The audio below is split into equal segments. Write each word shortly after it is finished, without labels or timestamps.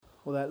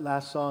Well, that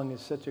last song is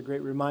such a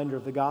great reminder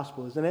of the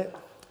gospel, isn't it?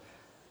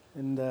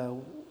 And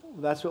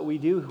that's what we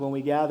do when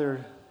we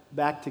gather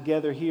back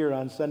together here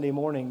on Sunday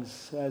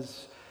mornings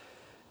as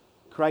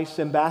Christ's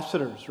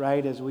ambassadors,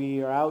 right? As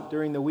we are out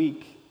during the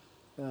week,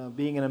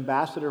 being an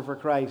ambassador for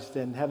Christ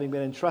and having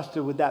been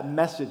entrusted with that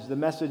message, the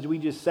message we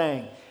just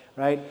sang,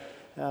 right?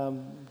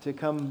 To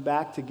come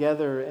back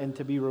together and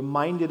to be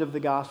reminded of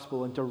the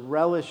gospel and to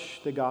relish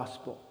the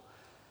gospel.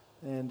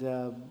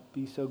 And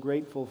be so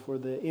grateful for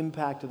the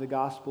impact of the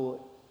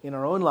gospel in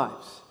our own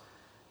lives.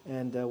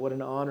 And what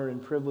an honor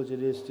and privilege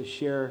it is to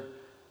share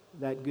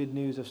that good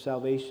news of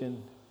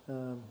salvation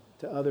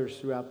to others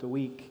throughout the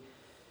week.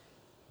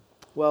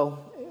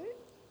 Well,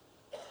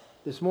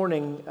 this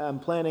morning I'm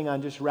planning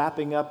on just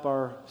wrapping up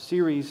our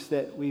series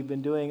that we've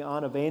been doing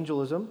on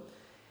evangelism.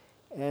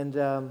 And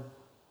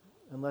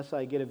unless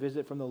I get a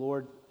visit from the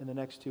Lord in the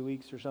next 2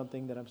 weeks or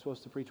something that I'm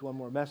supposed to preach one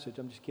more message,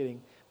 I'm just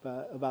kidding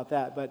about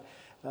that. But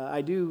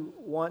I do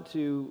want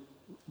to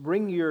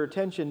bring your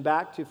attention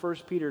back to 1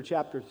 Peter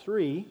chapter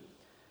 3.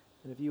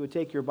 And if you would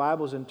take your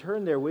Bibles and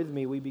turn there with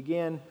me, we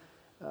began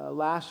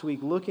last week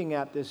looking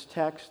at this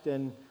text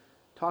and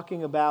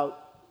talking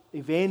about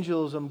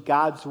evangelism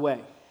God's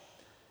way.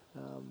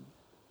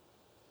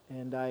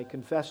 And I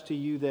confess to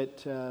you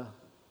that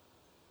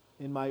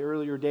in my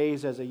earlier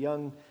days as a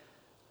young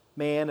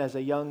man, as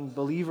a young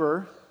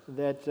believer,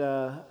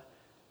 that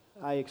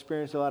I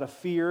experienced a lot of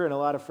fear and a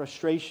lot of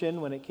frustration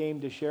when it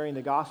came to sharing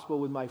the gospel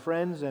with my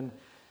friends and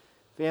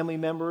family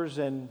members,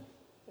 and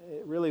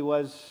it really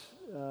was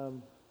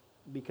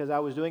because I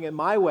was doing it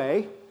my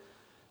way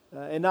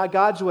and not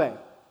God's way.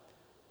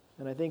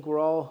 And I think we're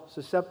all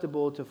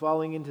susceptible to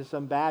falling into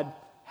some bad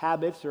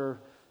habits or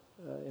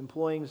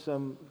employing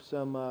some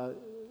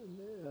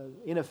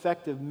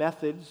ineffective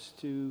methods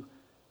to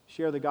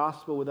share the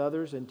gospel with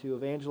others and to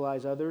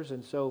evangelize others.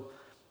 And so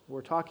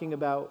we're talking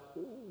about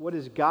what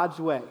is God's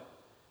way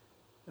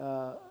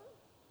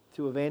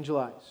to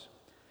evangelize.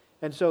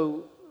 And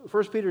so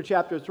 1 Peter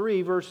chapter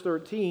 3, verse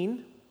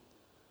 13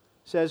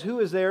 says, "Who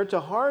is there to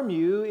harm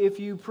you if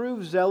you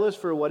prove zealous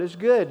for what is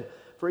good?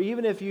 For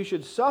even if you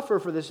should suffer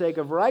for the sake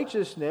of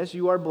righteousness,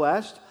 you are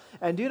blessed.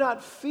 And do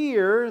not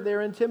fear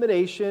their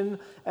intimidation,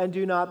 and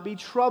do not be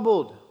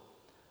troubled."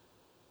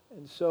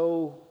 And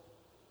so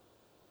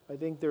I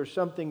think there's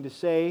something to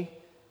say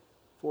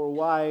for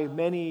why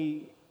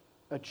many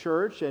a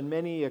church and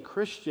many a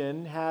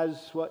Christian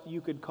has what you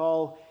could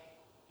call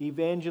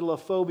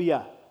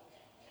evangelophobia.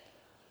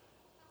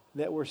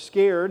 That we're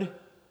scared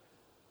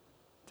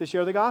to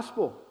share the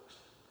gospel.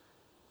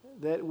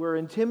 That we're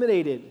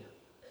intimidated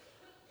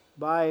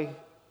by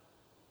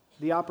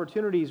the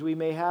opportunities we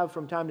may have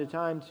from time to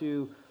time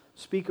to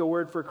speak a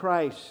word for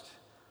Christ.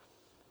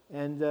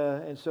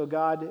 And so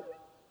God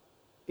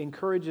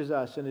encourages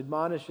us and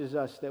admonishes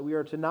us that we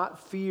are to not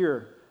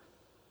fear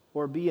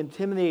or be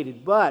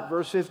intimidated. But,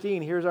 verse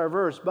 15, here's our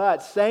verse,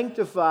 "But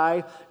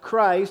sanctify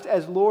Christ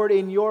as Lord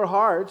in your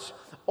hearts,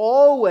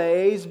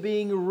 always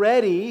being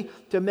ready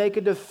to make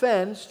a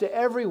defense to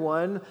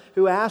everyone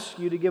who asks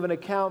you to give an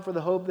account for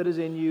the hope that is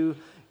in you,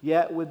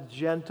 yet with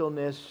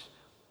gentleness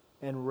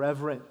and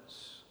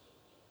reverence."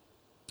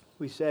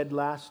 We said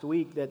last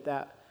week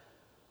that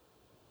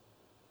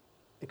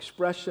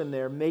expression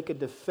there, make a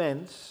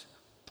defense,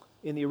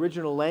 in the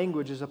original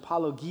language is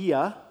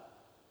apologia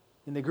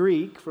in the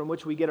Greek, from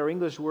which we get our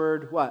English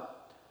word,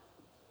 what?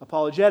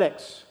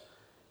 Apologetics.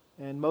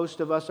 And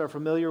most of us are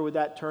familiar with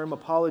that term,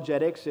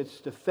 apologetics.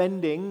 It's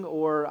defending,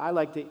 or I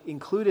like to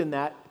include in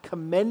that,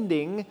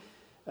 commending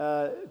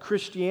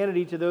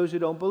Christianity to those who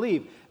don't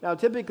believe. Now,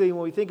 typically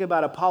when we think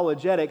about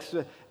apologetics,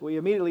 we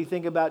immediately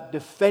think about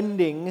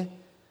defending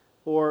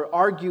or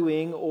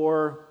arguing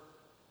or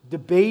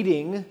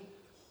debating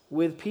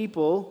with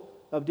people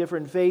of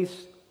different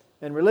faiths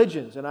and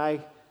religions. And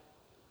I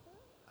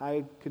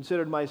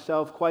considered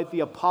myself quite the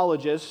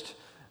apologist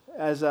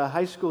as a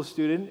high school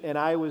student, and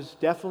I was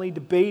definitely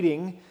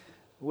debating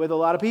with a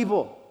lot of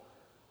people.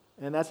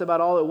 And that's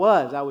about all it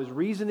was. I was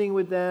reasoning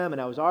with them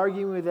and I was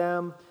arguing with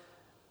them,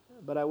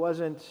 but I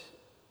wasn't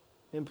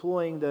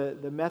employing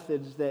the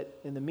methods that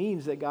and the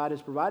means that God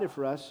has provided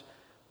for us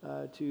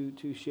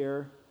to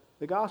share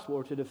the gospel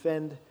or to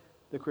defend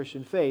the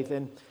Christian faith.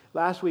 And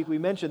last week we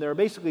mentioned there are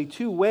basically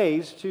two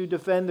ways to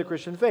defend the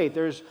Christian faith.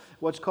 There's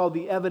what's called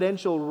the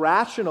evidential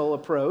rational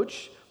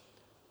approach,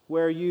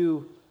 where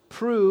you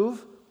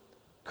prove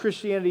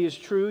Christianity is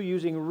true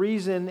using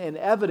reason and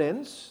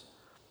evidence.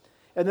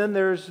 And then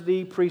there's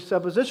the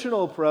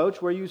presuppositional approach,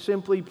 where you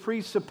simply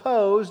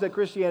presuppose that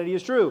Christianity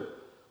is true.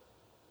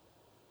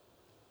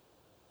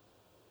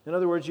 In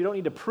other words, you don't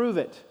need to prove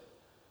it.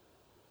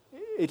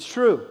 It's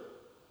true.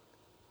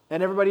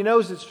 And everybody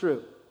knows it's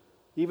true,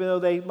 even though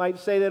they might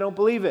say they don't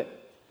believe it.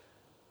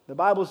 The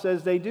Bible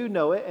says they do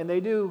know it, and they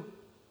do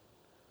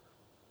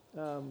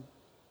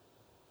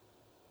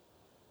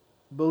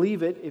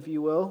believe it, if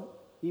you will,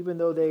 even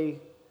though they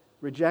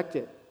reject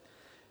it.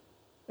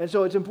 And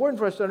so it's important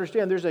for us to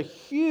understand there's a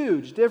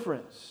huge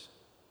difference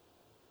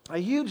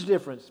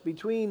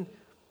between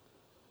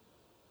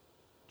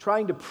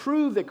trying to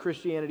prove that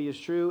Christianity is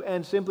true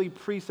and simply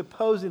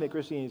presupposing that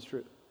Christianity is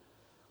true.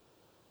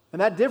 And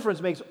that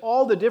difference makes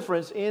all the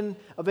difference in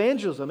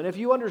evangelism. And if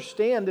you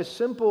understand this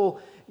simple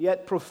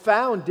yet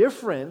profound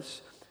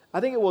difference,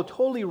 I think it will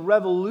totally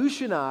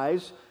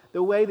revolutionize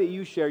the way that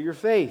you share your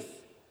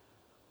faith.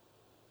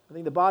 I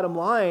think the bottom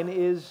line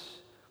is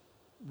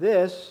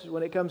this,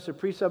 when it comes to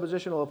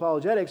presuppositional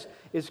apologetics,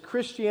 is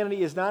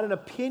Christianity is not an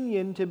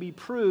opinion to be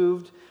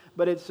proved,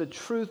 but it's a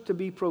truth to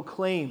be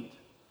proclaimed.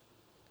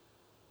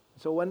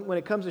 So when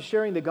it comes to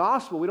sharing the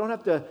gospel, we don't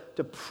have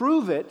to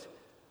prove it.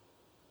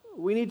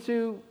 We need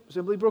to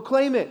simply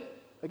proclaim it.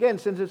 Again,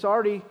 since it's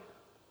already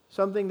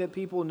something that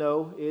people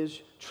know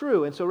is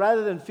true. And so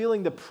rather than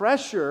feeling the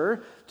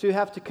pressure to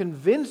have to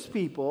convince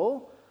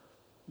people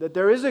that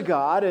there is a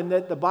God and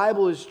that the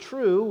Bible is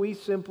true, we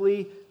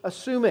simply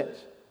assume it.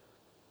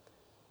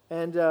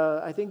 And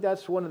I think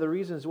that's one of the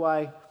reasons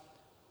why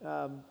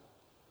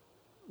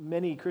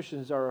many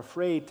Christians are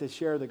afraid to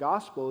share the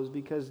gospel, is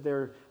because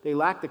they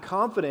lack the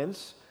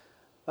confidence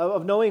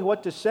of knowing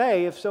what to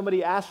say if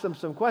somebody asks them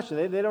some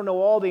question. They don't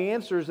know all the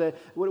answers.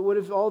 What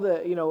if all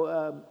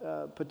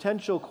the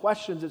potential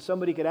questions that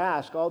somebody could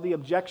ask, all the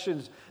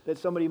objections that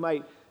somebody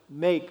might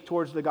make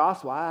towards the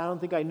gospel? I don't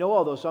think I know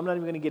all those, so I'm not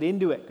even going to get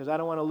into it because I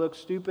don't want to look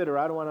stupid, or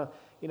I don't want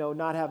to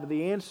not have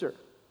the answer.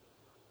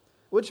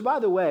 Which, by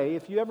the way,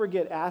 if you ever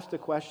get asked a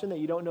question that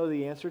you don't know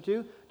the answer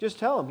to, just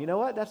tell them, you know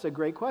what, that's a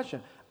great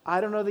question.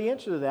 I don't know the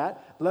answer to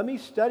that. Let me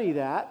study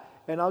that,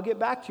 and I'll get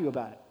back to you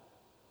about it.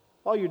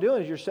 All you're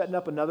doing is you're setting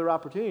up another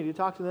opportunity to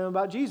talk to them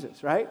about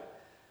Jesus, right?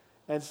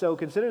 And so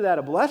consider that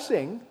a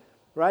blessing,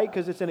 right?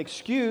 Because it's an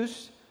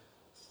excuse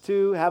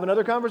to have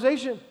another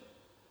conversation.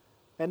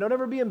 And don't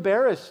ever be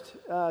embarrassed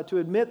to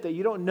admit that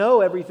you don't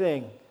know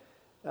everything.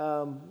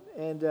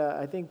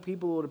 I think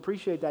people would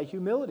appreciate that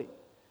humility.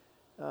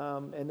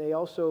 And they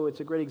also, it's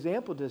a great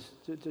example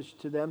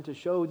to them to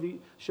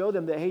show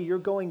them that, hey, you're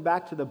going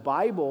back to the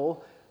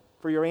Bible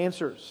for your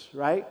answers,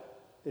 right?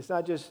 It's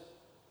not just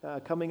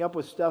coming up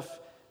with stuff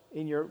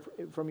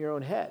from your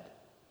own head.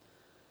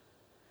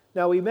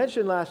 Now, we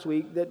mentioned last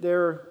week that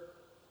there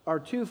are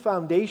two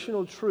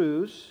foundational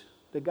truths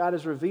that God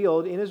has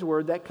revealed in His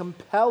Word that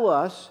compel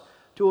us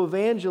to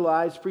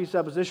evangelize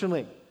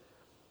presuppositionally.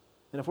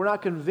 And if we're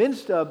not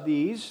convinced of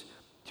these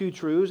two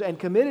truths and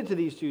committed to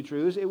these two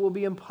truths, it will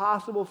be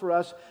impossible for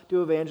us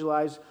to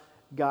evangelize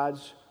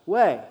God's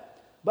way.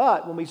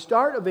 But when we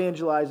start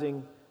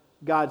evangelizing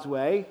God's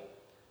way,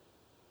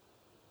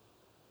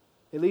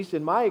 at least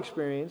in my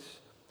experience,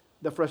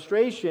 the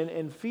frustration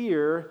and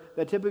fear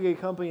that typically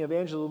accompany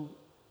evangelism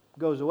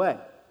goes away,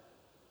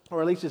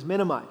 or at least is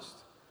minimized.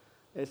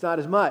 It's not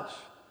as much.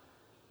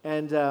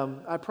 And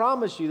I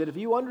promise you that if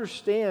you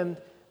understand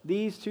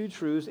these two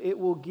truths, it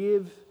will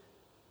give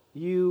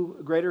you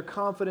greater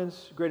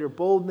confidence, greater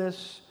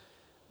boldness,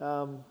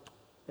 and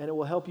it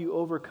will help you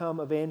overcome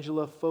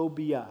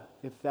evangelophobia,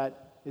 if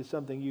that is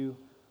something you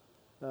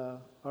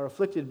are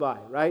afflicted by,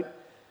 right?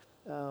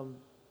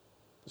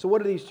 So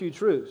what are these two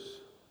truths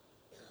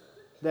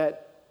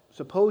that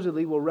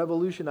supposedly will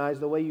revolutionize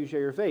the way you share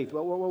your faith?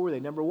 What were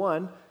they? Number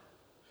one,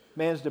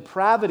 man's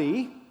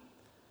depravity,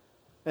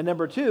 and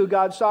number two,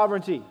 God's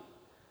sovereignty.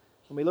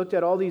 When we looked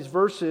at all these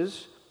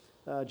verses,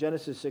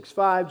 Genesis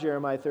 6:5,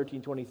 Jeremiah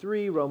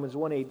 13:23, Romans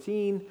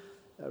 1:18,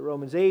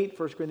 Romans 8,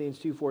 1 Corinthians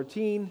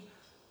 2:14,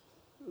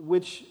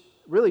 which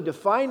really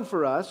define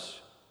for us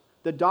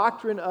the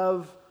doctrine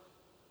of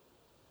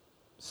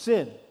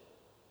sin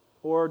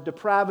or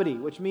depravity,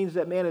 which means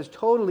that man is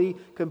totally,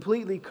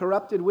 completely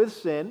corrupted with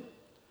sin.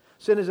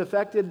 Sin has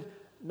affected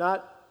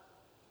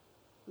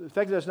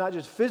us not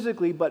just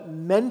physically, but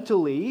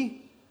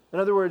mentally. In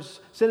other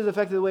words, sin has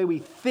affected the way we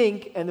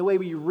think and the way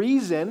we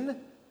reason.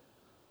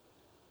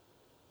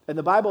 And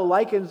the Bible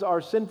likens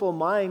our sinful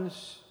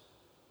minds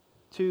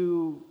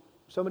to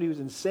somebody who's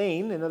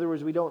insane. In other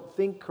words, we don't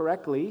think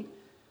correctly.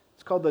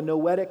 It's called the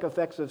noetic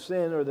effects of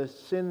sin, or the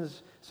sin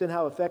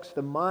how it affects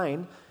the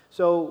mind.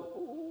 So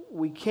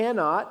we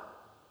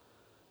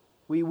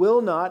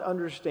will not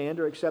understand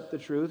or accept the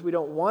truth. We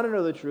don't want to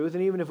know the truth.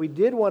 And even if we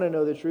did want to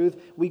know the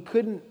truth, we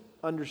couldn't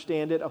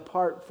understand it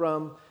apart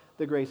from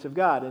the grace of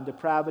God. And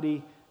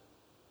depravity,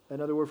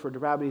 another word for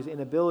depravity is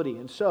inability.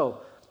 And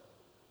so,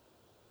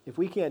 if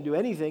we can't do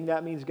anything,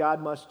 that means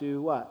God must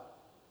do what?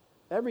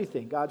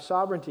 Everything. God's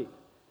sovereignty.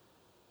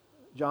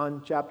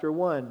 John chapter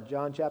 1,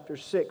 John chapter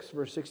 6,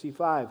 verse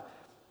 65,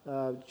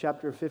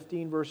 chapter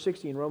 15, verse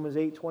 16, Romans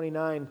 8,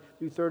 29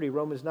 through 30,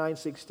 Romans 9,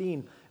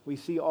 16. We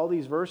see all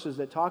these verses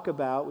that talk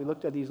about, we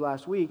looked at these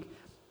last week,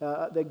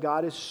 that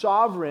God is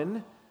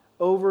sovereign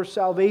over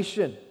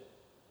salvation.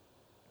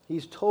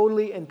 He's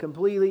totally and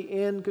completely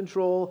in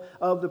control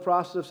of the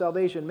process of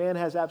salvation. Man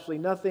has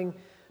absolutely nothing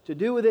to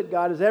do with it.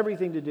 God has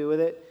everything to do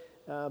with it.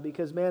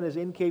 Because man is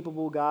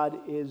incapable, God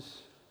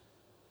is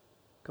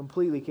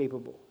completely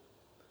capable.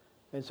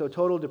 And so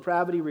total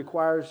depravity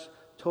requires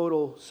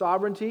total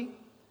sovereignty.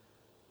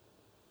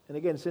 And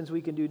again, since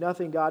we can do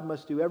nothing, God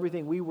must do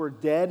everything. We were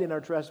dead in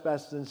our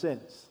trespasses and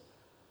sins.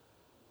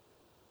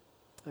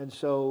 And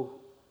so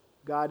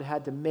God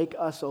had to make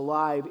us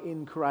alive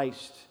in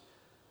Christ.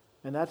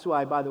 And that's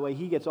why, by the way,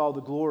 He gets all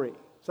the glory.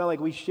 It's not like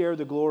we share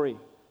the glory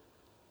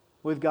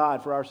with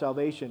God for our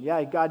salvation.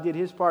 Yeah, God did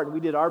His part and we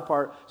did our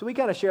part, so we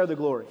kind of share the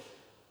glory.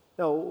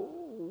 No,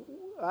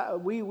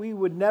 we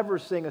would never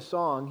sing a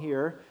song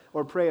here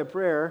or pray a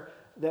prayer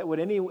that would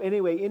any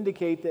way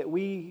indicate that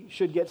we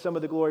should get some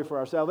of the glory for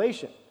our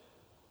salvation.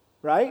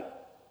 Right?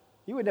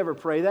 You would never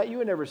pray that. You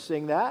would never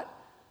sing that.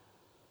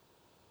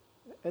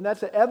 And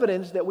that's the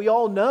evidence that we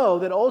all know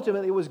that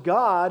ultimately it was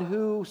God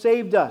who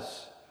saved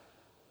us.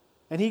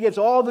 And He gets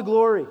all the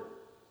glory.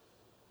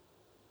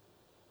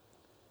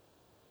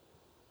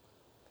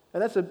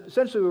 And that's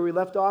essentially where we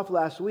left off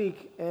last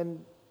week,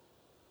 and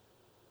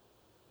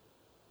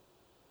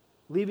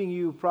leaving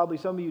you, probably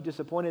some of you,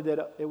 disappointed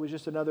that it was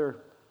just another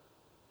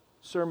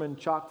sermon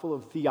chock full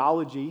of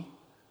theology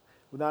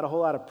without a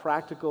whole lot of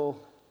practical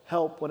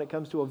help when it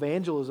comes to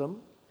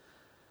evangelism.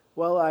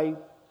 Well, I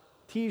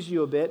teased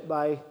you a bit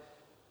by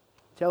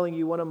telling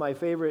you one of my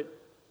favorite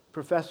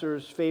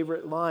professor's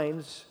favorite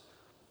lines,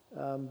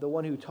 the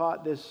one who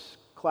taught this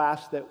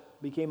class that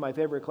became my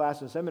favorite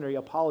class in seminary,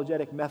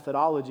 apologetic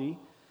methodology.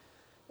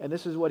 And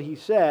this is what he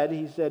said.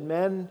 He said,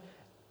 "Men,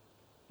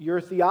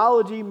 your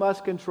theology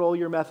must control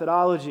your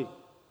methodology."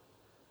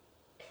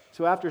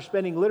 So after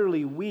spending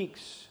literally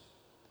weeks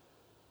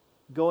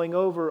going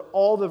over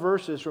all the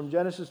verses from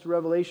Genesis to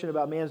Revelation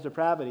about man's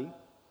depravity,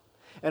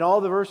 and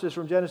all the verses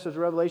from Genesis to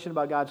Revelation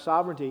about God's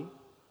sovereignty,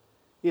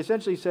 he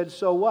essentially said,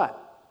 so what?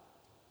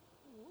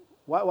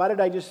 Why did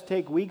I just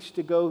take weeks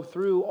to go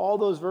through all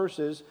those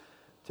verses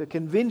to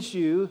convince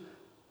you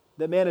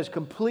that man is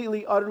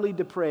completely, utterly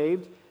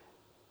depraved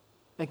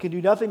and can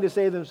do nothing to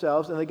save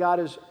themselves, and that God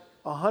is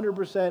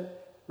 100%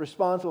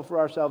 responsible for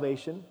our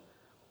salvation?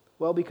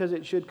 Well, because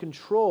it should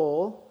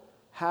control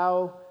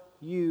how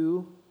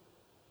you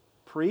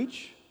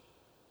preach,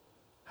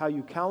 how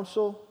you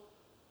counsel,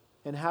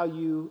 and how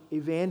you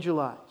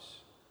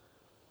evangelize.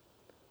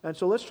 And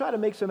so let's try to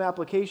make some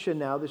application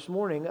now this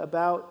morning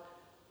about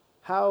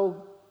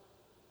how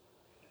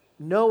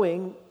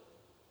knowing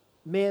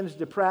man's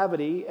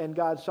depravity and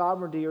God's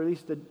sovereignty, or at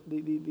least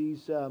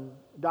these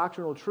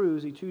doctrinal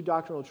truths, the two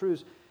doctrinal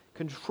truths,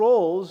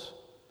 controls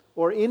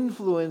or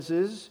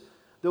influences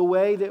the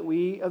way that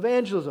we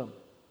evangelize.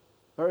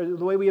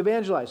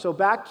 So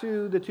back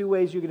to the two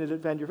ways you can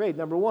defend your faith.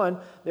 Number one,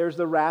 there's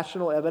the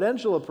rational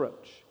evidential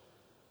approach,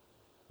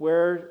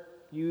 where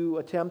you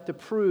attempt to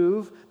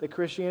prove that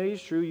Christianity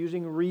is true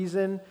using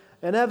reason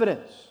and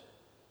evidence.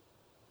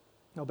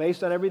 Now,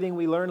 based on everything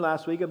we learned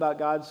last week about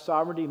God's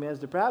sovereignty and man's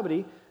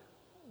depravity,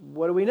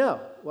 what do we know?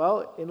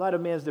 Well, in light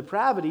of man's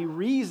depravity,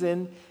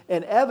 reason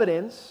and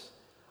evidence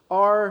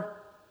are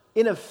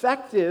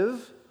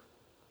ineffective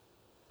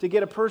to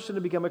get a person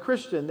to become a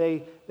Christian.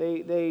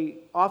 They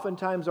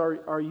oftentimes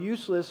are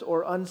useless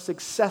or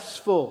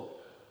unsuccessful.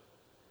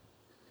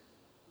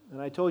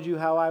 And I told you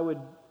how I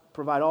would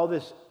provide all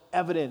this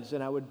evidence,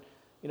 and I would,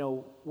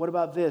 what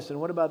about this, and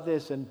what about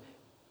this, and,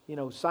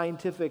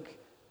 scientific,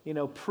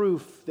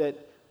 proof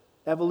that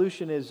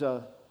evolution is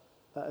a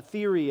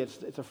theory,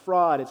 it's a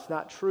fraud, it's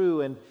not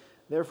true, and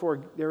therefore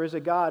there is a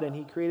God, and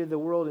He created the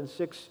world in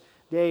 6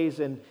 days,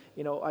 and,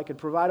 I could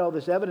provide all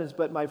this evidence,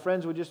 but my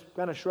friends would just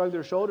kind of shrug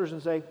their shoulders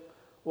and say,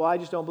 well, I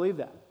just don't believe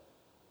that.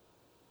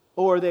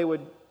 Or they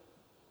would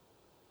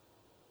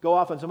go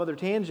off on some other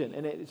tangent,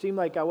 and it seemed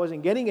like I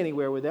wasn't getting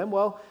anywhere with them.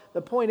 Well,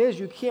 the point is,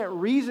 you can't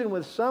reason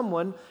with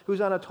someone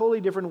who's on a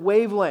totally different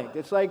wavelength.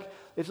 It's like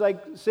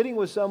sitting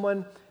with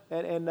someone,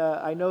 and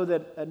I know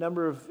that a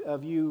number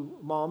of you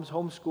moms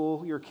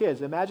homeschool your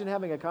kids. Imagine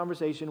having a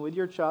conversation with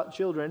your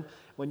children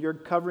when you're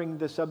covering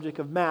the subject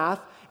of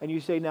math, and you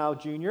say, now,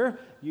 Junior,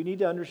 you need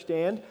to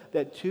understand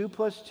that 2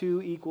 +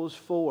 2 =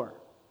 4.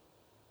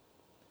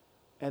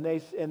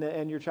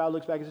 And your child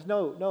looks back and says,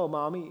 no,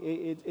 Mommy,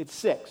 it's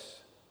 6.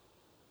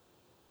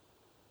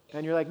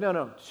 And you're like,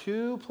 no,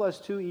 2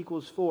 +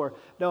 2 = 4.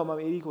 No,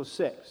 Mommy, it equals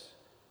 6.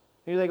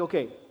 And you're like,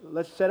 okay,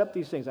 let's set up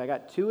these things. I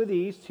got 2 of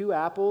these, 2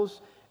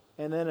 apples,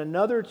 and then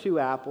another 2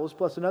 apples,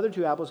 plus another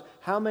 2 apples.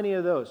 How many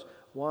of those?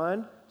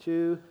 1,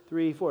 2,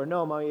 3, 4.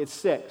 No, Mommy, it's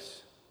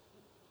 6.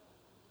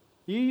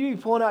 You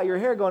pulling out your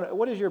hair going,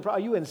 what is your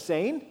problem? Are you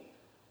insane?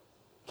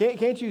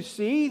 Can't you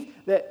see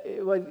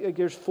that like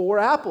there's 4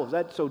 apples?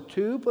 So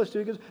 2 + 2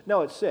 equals...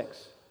 No, it's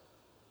 6.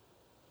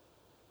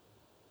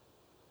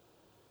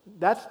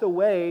 That's the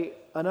way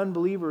an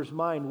unbeliever's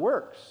mind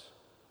works.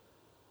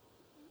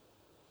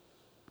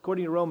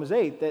 According to Romans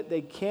 8, that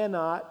they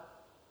cannot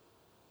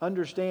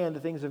understand the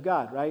things of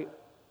God, right?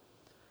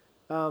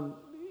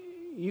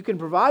 You can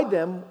provide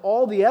them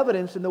all the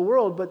evidence in the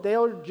world, but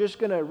they're just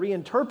going to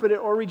reinterpret it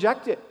or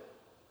reject it.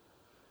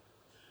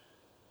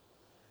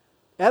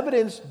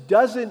 Evidence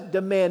doesn't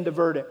demand a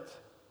verdict.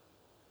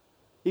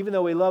 Even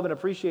though we love and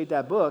appreciate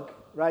that book,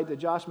 right, that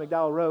Josh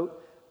McDowell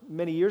wrote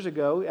many years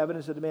ago,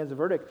 Evidence That Demands a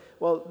Verdict.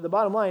 Well, the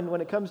bottom line,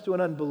 when it comes to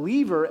an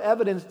unbeliever,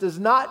 evidence does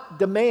not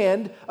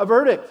demand a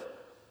verdict.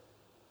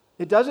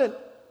 It doesn't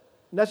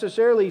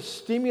necessarily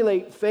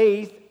stimulate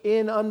faith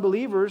in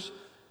unbelievers.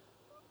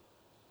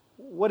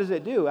 What does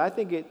it do? I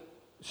think it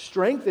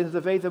strengthens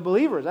the faith of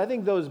believers. I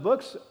think those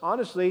books,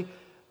 honestly,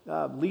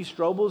 Lee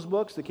Strobel's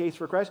books, The Case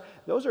for Christ,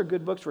 those are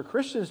good books for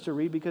Christians to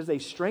read because they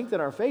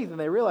strengthen our faith and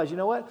they realize, you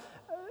know what,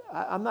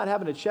 I'm not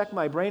having to check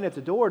my brain at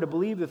the door to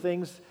believe the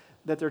things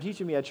that they're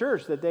teaching me at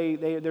church, that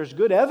there's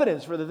good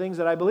evidence for the things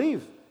that I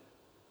believe.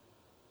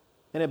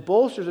 And it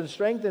bolsters and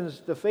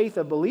strengthens the faith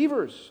of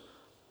believers.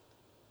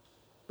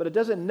 But it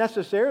doesn't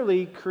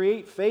necessarily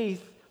create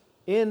faith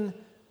in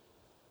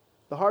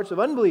the hearts of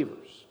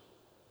unbelievers.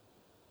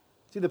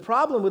 See, the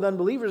problem with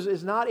unbelievers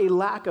is not a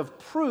lack of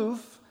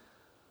proof,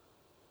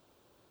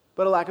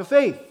 but a lack of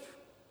faith.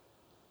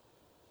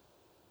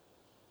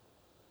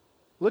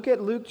 Look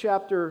at Luke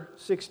chapter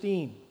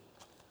 16.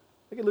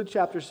 Look at Luke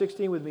chapter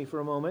 16 with me for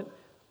a moment.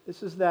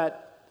 This is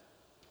that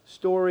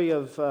story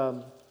of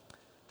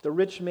the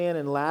rich man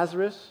and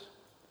Lazarus.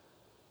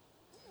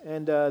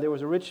 And there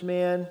was a rich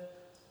man,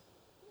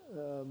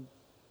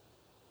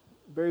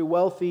 very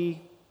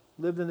wealthy,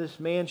 lived in this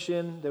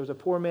mansion. There was a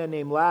poor man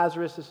named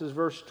Lazarus. This is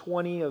verse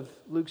 20 of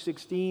Luke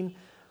 16.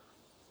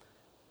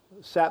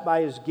 Sat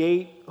by his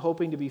gate,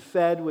 hoping to be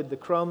fed with the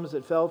crumbs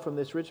that fell from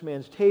this rich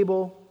man's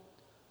table.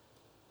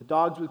 The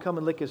dogs would come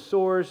and lick his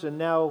sores, and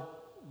now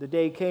the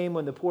day came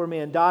when the poor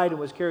man died and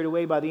was carried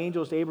away by the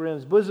angels to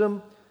Abraham's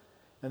bosom.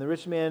 And the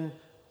rich man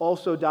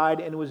also died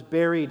and was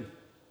buried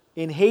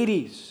in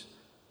Hades.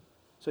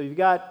 So you've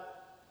got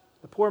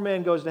the poor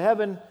man goes to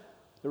heaven,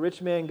 the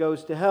rich man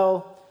goes to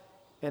hell.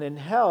 And in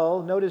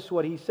hell, notice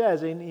what he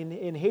says.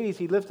 In Hades,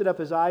 he lifted up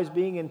his eyes,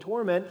 being in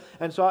torment,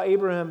 and saw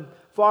Abraham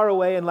far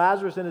away and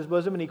Lazarus in his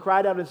bosom. And he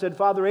cried out and said,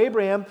 Father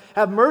Abraham,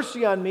 have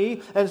mercy on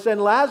me, and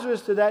send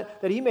Lazarus to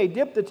that he may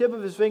dip the tip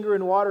of his finger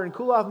in water and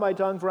cool off my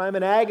tongue, for I am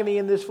in agony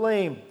in this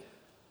flame.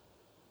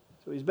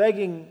 So he's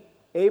begging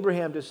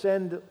Abraham to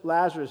send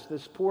Lazarus,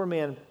 this poor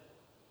man,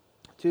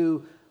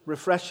 to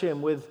refresh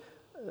him with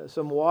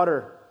some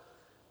water.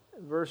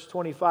 Verse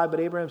 25, but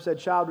Abraham said,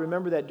 Child,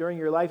 remember that during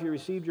your life you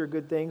received your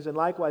good things, and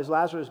likewise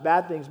Lazarus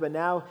bad things, but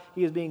now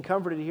he is being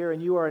comforted here,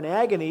 and you are in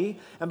agony.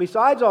 And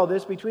besides all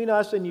this, between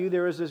us and you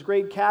there is this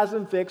great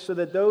chasm fixed, so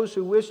that those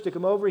who wish to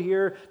come over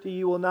here to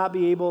you will not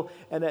be able,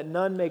 and that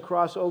none may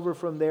cross over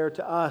from there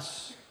to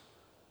us.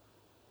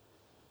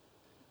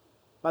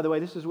 By the way,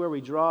 this is where we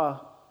draw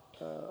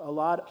a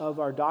lot of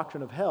our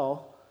doctrine of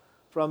hell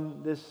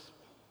from this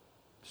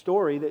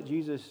story that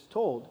Jesus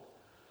told.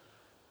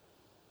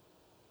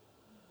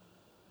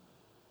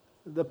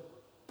 The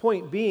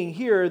point being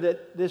here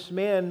that this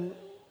man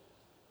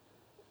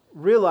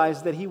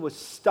realized that he was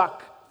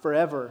stuck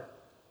forever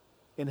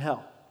in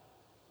hell.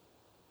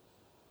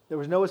 There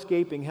was no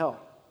escaping hell.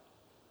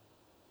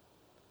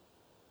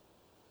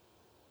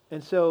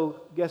 And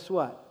so, guess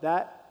what?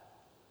 That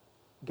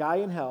guy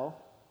in hell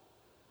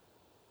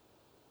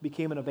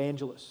became an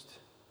evangelist.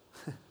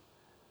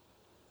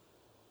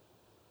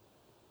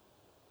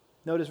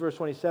 Notice verse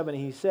 27,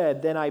 he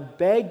said, Then I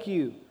beg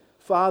you,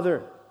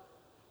 Father,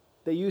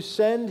 that you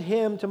send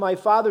him to my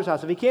father's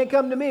house. If he can't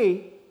come to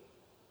me,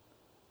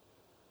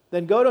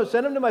 then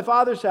send him to my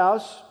father's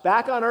house,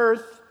 back on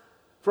earth,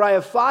 for I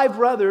have 5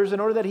 brothers,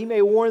 in order that he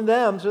may warn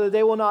them, so that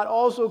they will not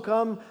also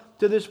come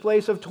to this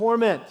place of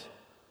torment.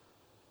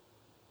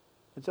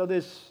 And so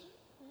this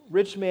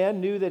rich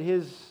man knew that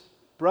his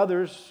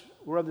brothers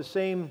were of the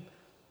same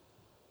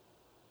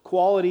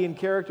quality and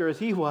character as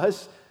he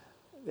was.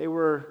 They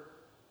were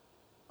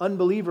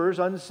unbelievers,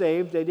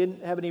 unsaved. They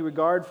didn't have any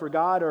regard for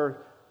God or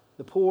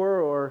the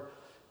poor,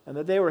 and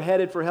that they were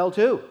headed for hell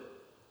too.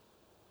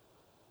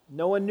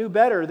 No one knew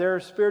better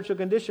their spiritual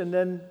condition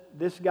than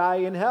this guy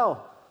in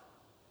hell.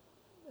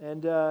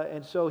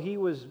 And so he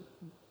was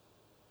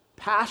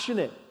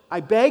passionate.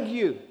 I beg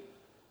you.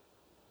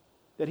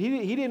 That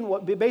he didn't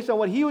want, based on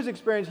what he was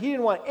experiencing, he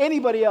didn't want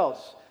anybody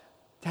else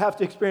to have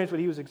to experience what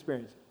he was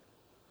experiencing.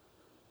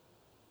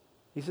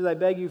 He says, I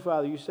beg you,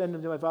 Father, you send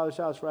him to my father's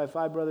house, for I have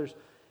 5 brothers,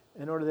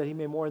 in order that he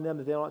may warn them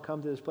that they don't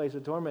come to this place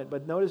of torment.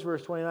 But notice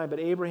verse 29, but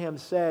Abraham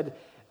said,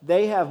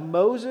 they have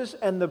Moses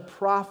and the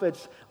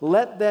prophets,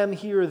 let them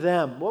hear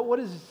them. What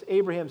is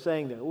Abraham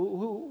saying there?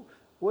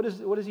 What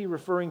is he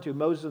referring to,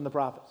 Moses and the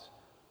prophets?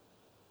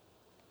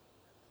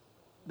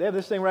 They have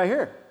this thing right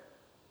here.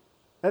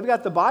 They've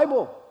got the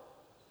Bible.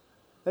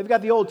 They've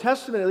got the Old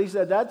Testament, at least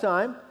at that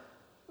time,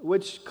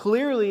 which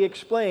clearly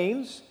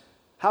explains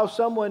how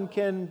someone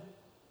can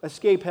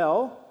escape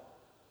hell,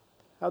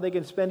 how they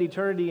can spend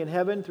eternity in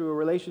heaven through a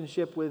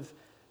relationship with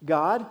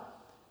God.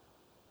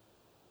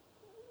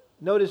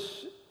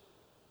 Notice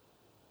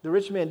the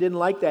rich man didn't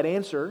like that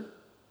answer.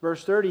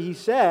 Verse 30, he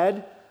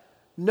said,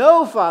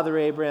 no, Father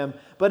Abraham,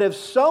 but if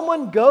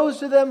someone goes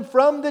to them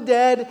from the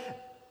dead,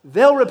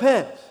 they'll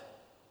repent.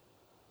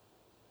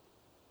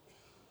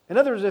 In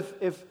other words,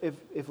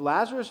 if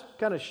Lazarus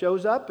kind of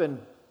shows up and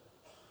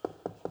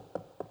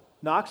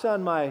knocks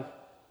on my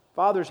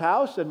father's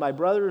house, and my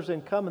brothers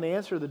then come and they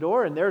answer the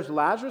door, and there's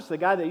Lazarus, the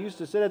guy that used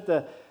to sit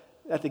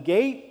at the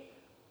gate,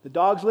 the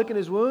dog's licking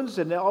his wounds,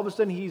 and all of a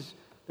sudden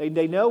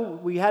they know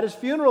we had his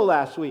funeral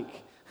last week,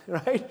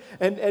 right?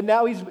 And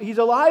now he's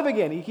alive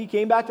again. He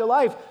came back to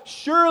life.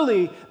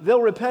 Surely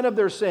they'll repent of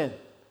their sin.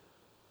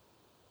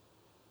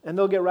 and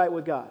they'll get right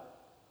with God.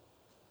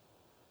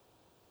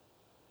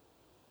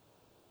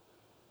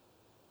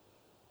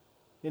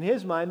 In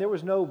his mind, there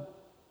was no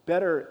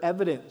better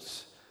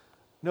evidence,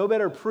 no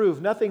better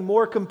proof, nothing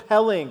more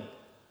compelling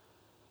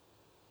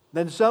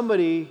than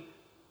somebody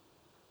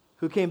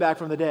who came back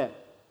from the dead.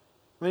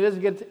 I mean,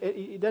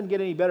 it doesn't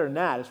get any better than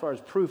that as far as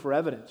proof or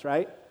evidence,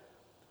 right?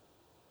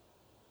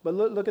 But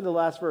look at the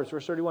last verse,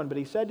 verse 31. But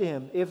he said to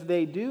him, if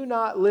they do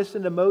not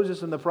listen to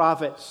Moses and the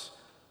prophets,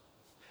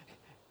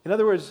 in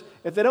other words,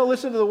 if they don't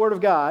listen to the word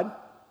of God,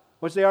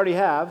 which they already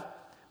have,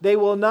 they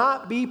will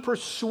not be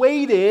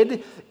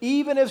persuaded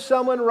even if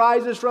someone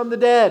rises from the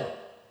dead.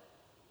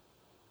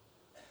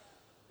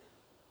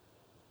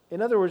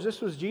 In other words,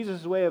 this was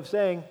Jesus' way of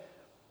saying,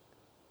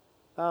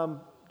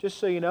 just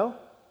so you know,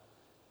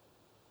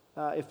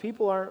 if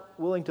people aren't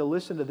willing to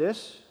listen to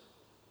this,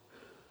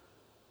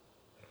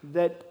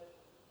 that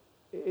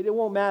it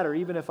won't matter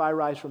even if I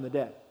rise from the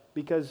dead,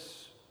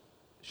 because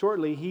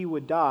shortly he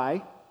would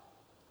die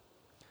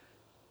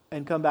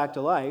and come back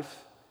to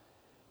life.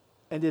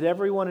 And did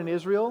everyone in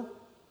Israel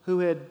who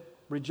had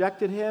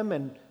rejected him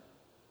and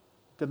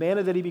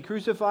demanded that he be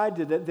crucified,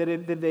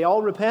 did they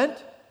all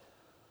repent?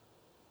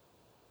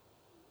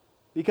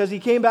 Because he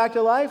came back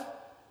to life?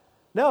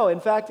 No, in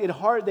fact,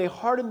 they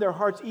hardened their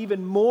hearts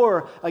even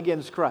more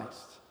against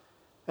Christ.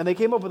 And they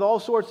came up with all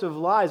sorts of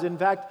lies. In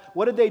fact,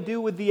 what did they do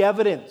with the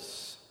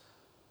evidence?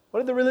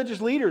 What did the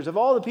religious leaders, of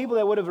all the people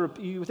that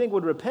you think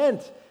would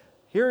repent,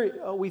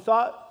 here we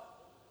thought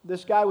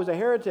this guy was a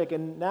heretic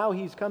and now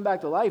he's come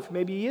back to life.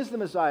 Maybe he is the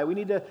Messiah. We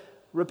need to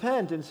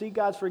repent and seek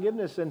God's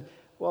forgiveness. And,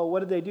 well,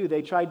 what did they do?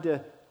 They tried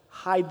to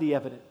hide the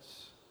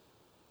evidence.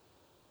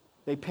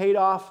 They paid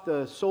off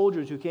the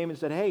soldiers who came and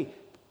said, hey,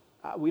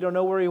 we don't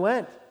know where he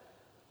went.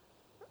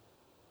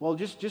 Well,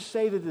 just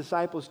say the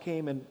disciples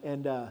came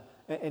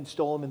and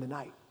stole him in the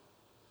night.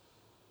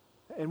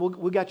 And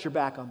we got your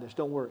back on this.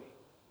 Don't worry.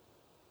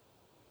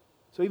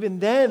 So even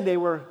then they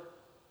were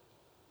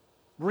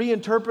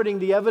reinterpreting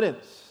the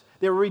evidence.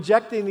 They were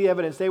rejecting the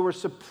evidence. They were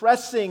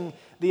suppressing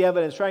the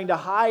evidence, trying to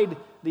hide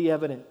the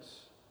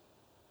evidence.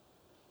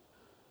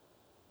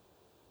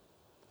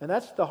 And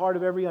that's the heart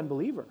of every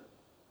unbeliever.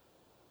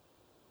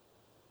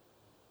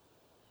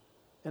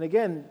 And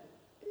again,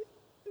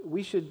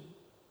 we should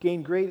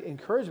gain great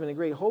encouragement and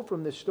great hope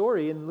from this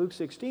story in Luke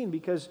 16,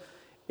 because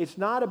it's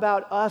not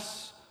about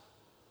us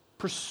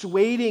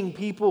persuading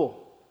people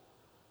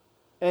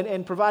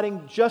and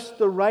providing just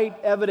the right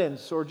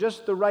evidence or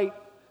just the right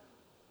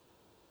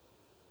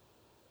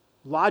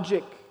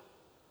logic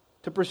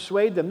to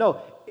persuade them.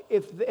 No,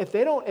 if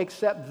they don't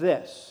accept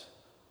this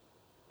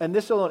and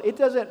this alone, it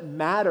doesn't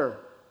matter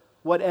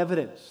what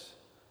evidence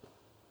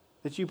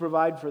that you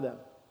provide for them.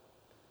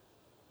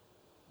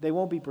 They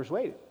won't be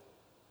persuaded.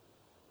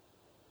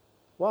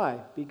 Why?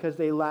 Because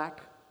they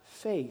lack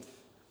faith.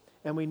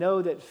 And we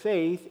know that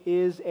faith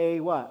is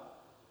a what?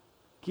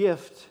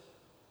 Gift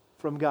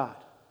from God.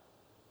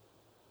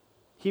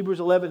 Hebrews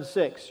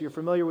 11:6. You're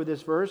familiar with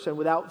this verse. And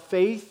without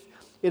faith,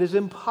 it is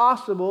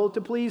impossible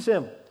to please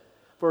Him.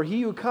 For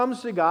he who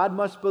comes to God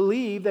must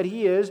believe that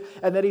He is,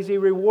 and that He's a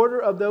rewarder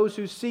of those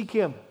who seek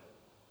Him.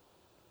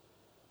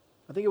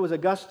 I think it was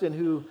Augustine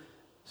who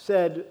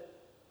said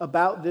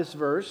about this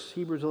verse,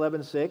 Hebrews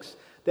 11:6,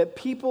 that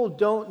people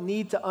don't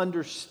need to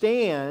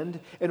understand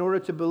in order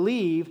to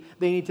believe.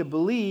 They need to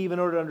believe in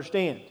order to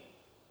understand.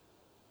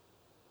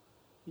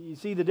 You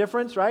see the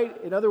difference,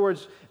 right? In other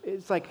words,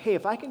 it's like, hey,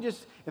 if I can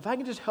just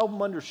help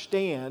them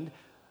understand,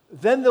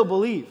 then they'll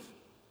believe.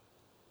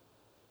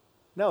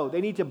 No,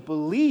 they need to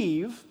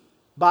believe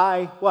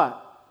by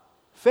what?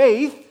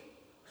 Faith,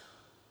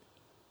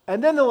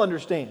 and then they'll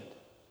understand.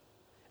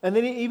 And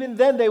then even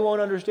then they won't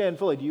understand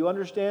fully. Do you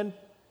understand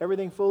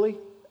everything fully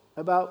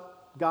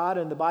about God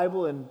and the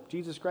Bible and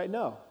Jesus Christ?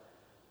 No.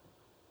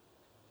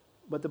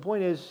 But the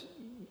point is,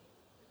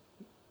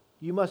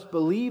 you must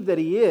believe that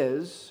He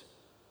is,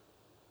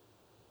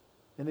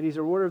 and that He's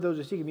a rewarder of those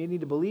who seek Him. You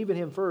need to believe in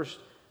Him first,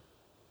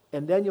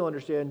 and then you'll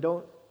understand.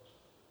 Don't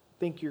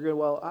think you're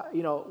going,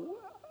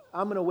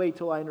 I'm going to wait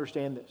till I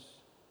understand this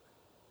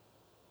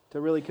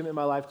to really commit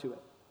my life to it.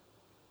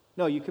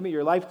 No, you commit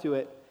your life to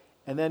it,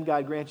 and then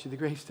God grants you the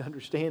grace to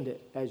understand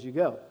it as you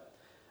go.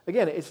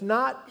 Again, it's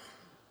not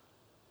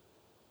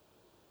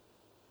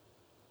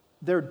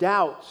their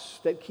doubts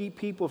that keep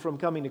people from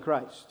coming to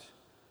Christ.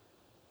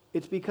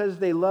 It's because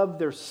they love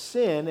their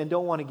sin and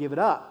don't want to give it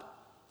up.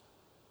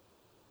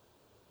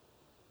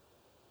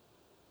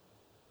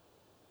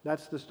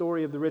 That's the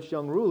story of the rich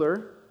young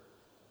ruler.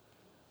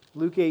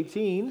 Luke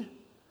 18.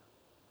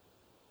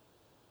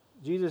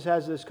 Jesus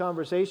has this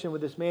conversation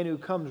with this man who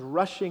comes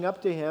rushing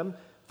up to Him,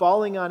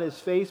 falling on his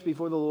face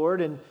before the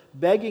Lord and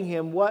begging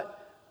Him, what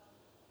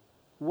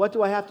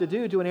do I have to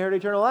do to inherit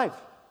eternal life?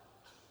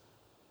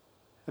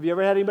 Have you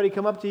ever had anybody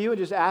come up to you and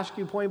just ask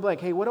you point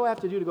blank, hey, what do I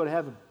have to do to go to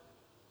heaven?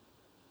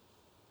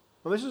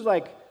 Well, this is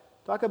like,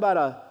 talk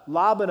about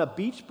lobbing a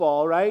beach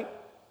ball, right?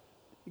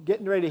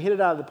 Getting ready to hit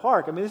it out of the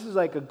park. I mean, this is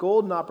like a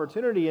golden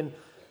opportunity. And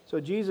so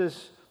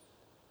Jesus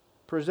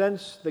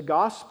presents the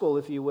gospel,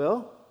 if you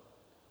will.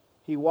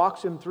 He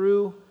walks him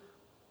through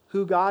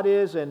who God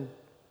is and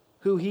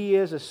who he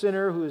is, a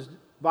sinner who has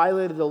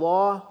violated the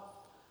law.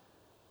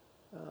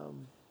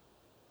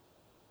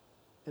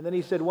 And then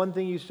he said, one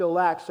thing you still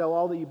lack, sell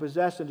all that you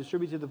possess and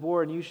distribute to the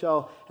poor, and you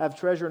shall have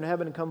treasure in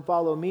heaven, and come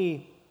follow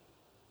me.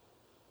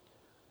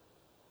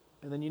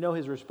 And then you know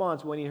his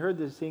response. When he heard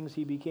these things,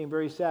 he became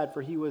very sad,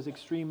 for he was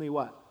extremely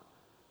what?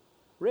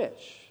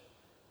 Rich.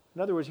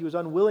 In other words, he was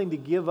unwilling to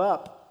give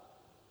up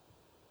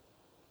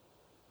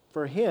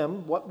for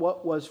him,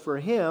 what was for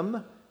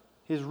him,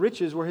 his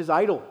riches were his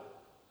idol.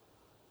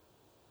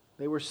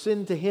 They were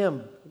sin to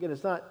him. Again,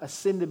 it's not a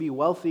sin to be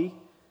wealthy,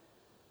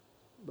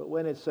 but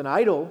when it's an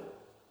idol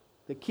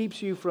that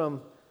keeps you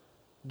from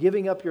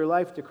giving up your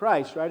life to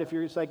Christ, right? If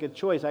it's like a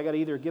choice, I got to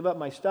either give up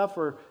my stuff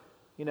or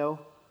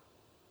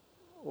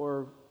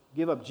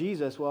give up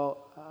Jesus.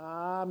 Well,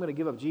 I'm going to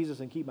give up Jesus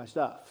and keep my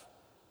stuff.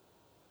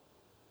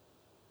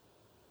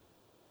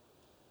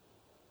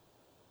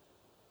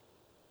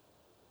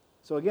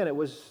 So again, it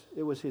was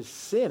his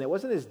sin. It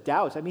wasn't his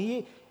doubts. I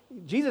mean,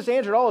 Jesus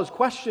answered all his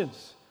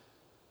questions.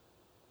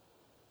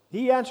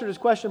 He answered his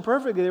question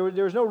perfectly.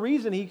 There was no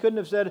reason he couldn't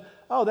have said,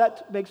 oh,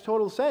 that makes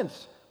total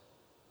sense.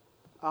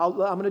 I'm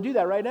going to do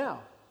that right now.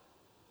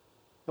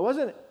 It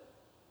wasn't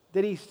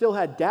that he still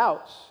had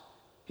doubts.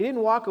 He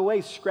didn't walk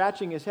away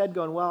scratching his head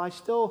going, well, I'm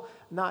still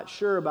not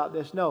sure about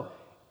this. No,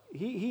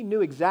 he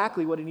knew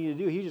exactly what he needed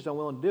to do. He was just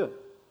unwilling to do it.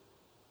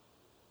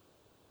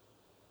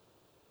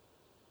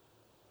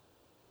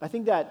 I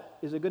think that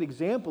is a good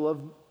example of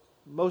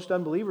most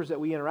unbelievers that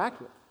we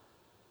interact with.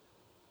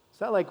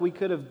 It's not like we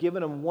could have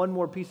given them one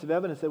more piece of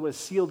evidence that would have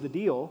sealed the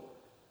deal.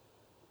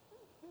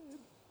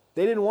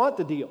 They didn't want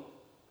the deal.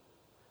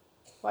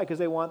 Why? Because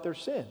they want their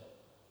sin.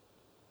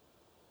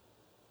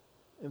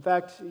 In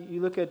fact,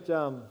 you look at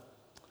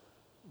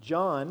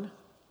John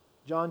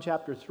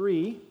chapter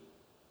 3.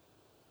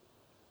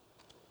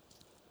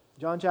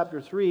 John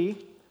chapter 3,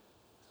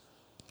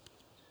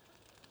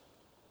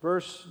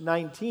 verse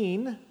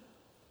 19.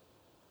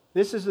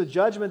 This is the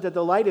judgment that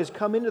the light has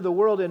come into the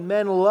world, and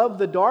men love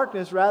the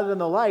darkness rather than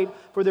the light,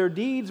 for their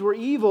deeds were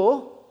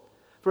evil.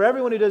 For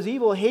everyone who does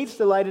evil hates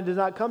the light and does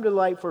not come to the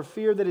light for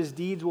fear that his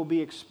deeds will be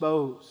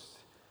exposed.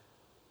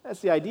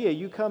 That's the idea.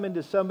 You come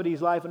into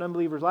somebody's life, an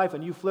unbeliever's life,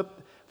 and you flip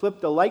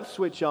the light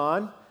switch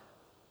on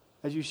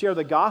as you share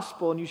the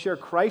gospel and you share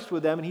Christ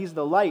with them, and he's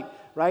the light,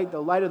 right?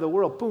 The light of the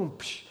world. Boom,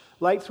 psh,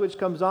 light switch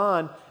comes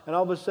on, and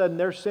all of a sudden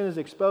their sin is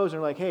exposed,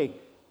 and they're like, hey,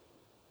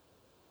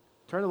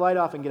 turn the light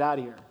off and get out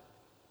of here.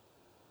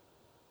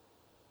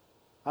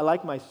 I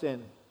like my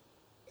sin.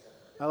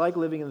 I like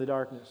living in the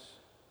darkness.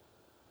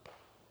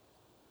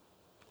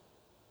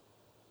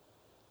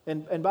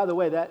 And by the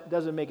way, that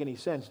doesn't make any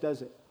sense,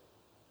 does it?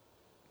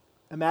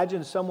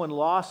 Imagine someone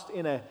lost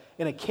in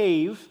a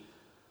cave,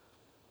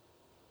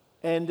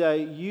 and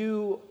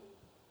you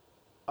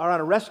are on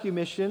a rescue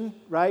mission,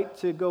 right,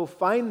 to go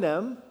find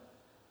them.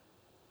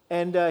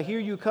 And here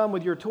you come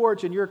with your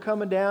torch, and you're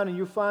coming down, and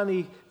you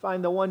finally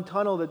find the one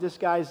tunnel that this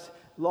guy's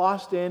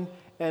lost in.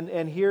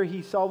 And here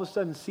he all of a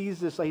sudden sees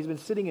this, like he's been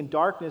sitting in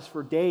darkness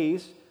for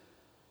days.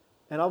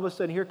 And all of a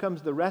sudden here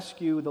comes the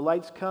rescue, the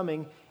light's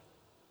coming.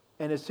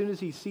 And as soon as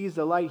he sees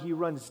the light, he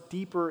runs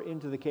deeper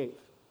into the cave.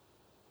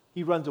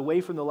 He runs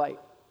away from the light.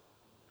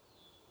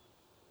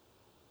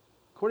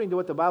 According to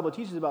what the Bible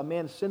teaches about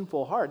man's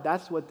sinful heart,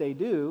 that's what they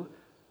do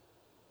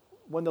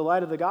when the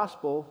light of the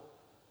gospel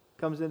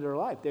comes into their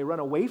life. They run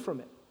away from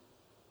it.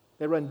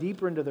 They run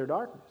deeper into their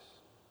darkness.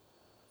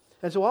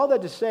 And so all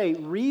that to say,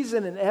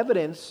 reason and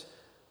evidence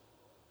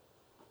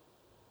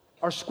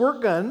are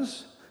squirt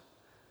guns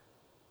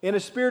in a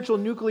spiritual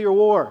nuclear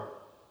war.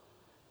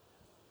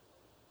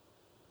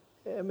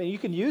 I mean, you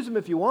can use them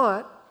if you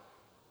want,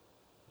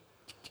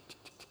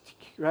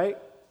 right?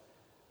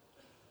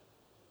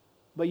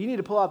 But you need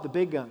to pull out the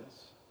big guns.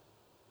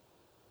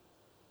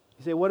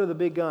 You say, what are the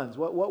big guns?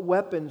 What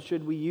weapons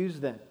should we use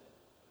then?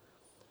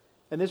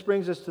 And this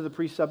brings us to the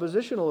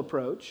presuppositional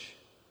approach,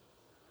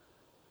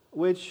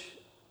 which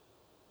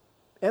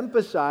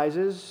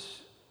emphasizes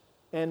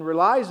and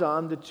relies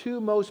on the two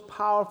most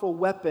powerful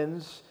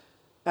weapons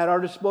at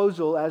our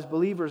disposal as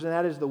believers, and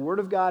that is the Word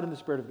of God and the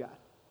Spirit of God.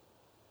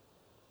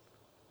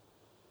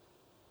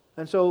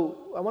 And so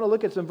I want to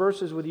look at some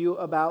verses with you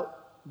about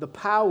the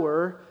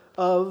power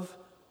of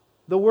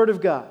the Word of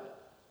God.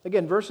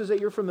 Again, verses that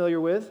you're familiar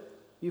with,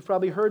 you've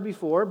probably heard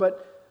before,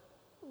 but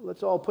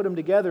let's all put them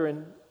together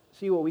and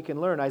see what we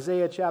can learn.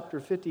 Isaiah chapter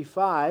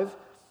 55,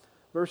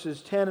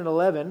 verses 10 and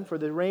 11, For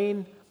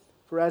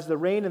as the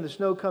rain and the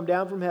snow come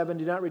down from heaven,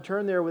 do not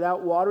return there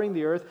without watering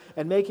the earth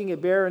and making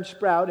it bear and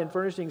sprout and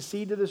furnishing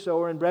seed to the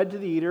sower and bread to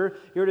the eater.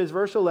 Here it is,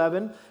 verse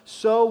 11.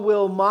 So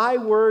will my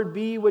word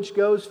be which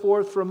goes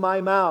forth from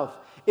my mouth.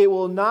 It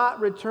will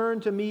not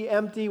return to me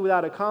empty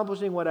without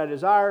accomplishing what I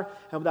desire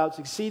and without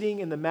succeeding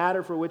in the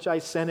matter for which I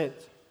sent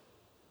it.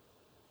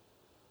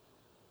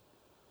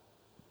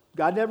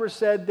 God never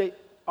said that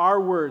our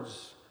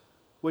words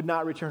would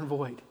not return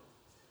void.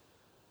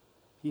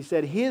 He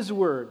said His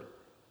word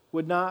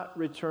would not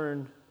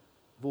return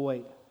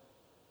void.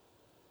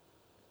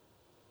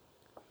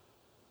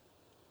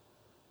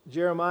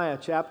 Jeremiah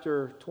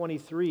chapter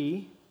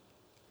 23,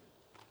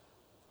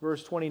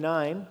 verse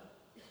 29.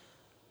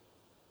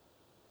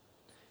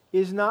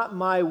 Is not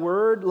my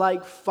word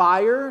like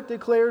fire,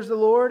 declares the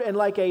Lord, and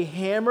like a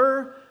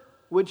hammer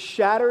which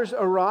shatters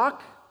a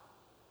rock?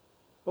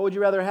 What would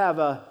you rather have,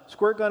 a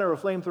squirt gun or a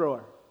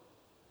flamethrower?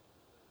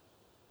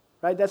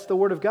 Right? That's the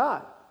word of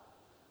God.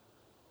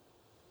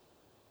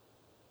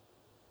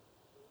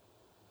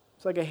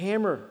 It's like a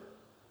hammer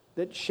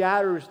that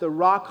shatters the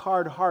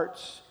rock-hard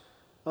hearts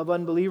of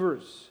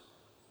unbelievers.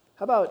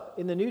 How about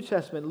in the New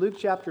Testament, Luke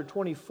chapter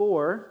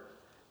 24?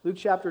 Luke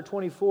chapter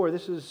 24,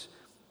 this is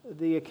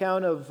the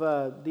account of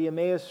the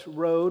Emmaus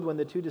Road when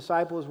the two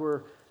disciples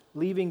were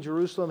leaving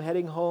Jerusalem,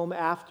 heading home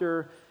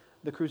after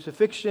the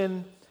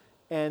crucifixion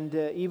and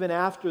even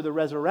after the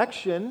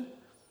resurrection.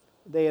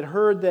 They had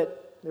heard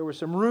that there were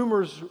some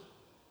rumors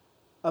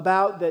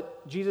about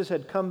that Jesus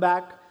had come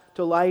back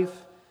to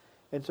life,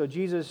 and so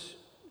Jesus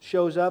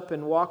shows up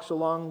and walks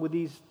along with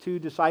these two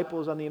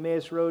disciples on the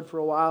Emmaus Road for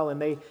a while, and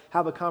they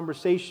have a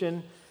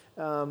conversation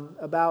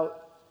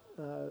about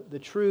the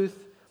truth.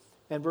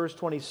 And verse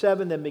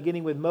 27, then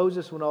beginning with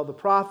Moses and all the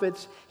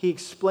prophets, he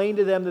explained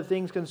to them the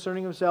things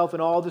concerning himself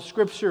in all the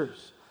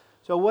scriptures.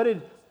 So what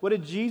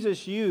did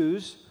Jesus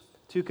use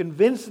to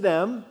convince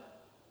them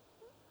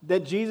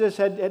that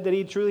that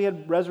he truly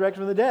had resurrected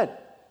from the dead?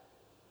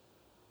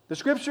 The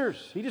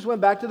scriptures. He just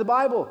went back to the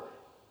Bible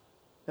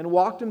and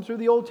walked them through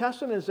the Old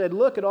Testament and said,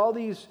 look at all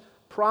these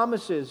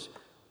promises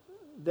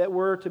that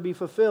were to be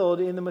fulfilled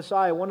in the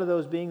Messiah, one of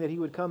those being that he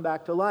would come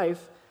back to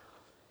life.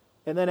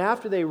 And then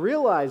after they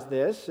realized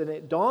this, and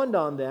it dawned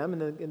on them,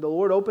 and the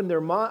Lord opened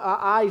their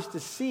eyes to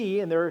see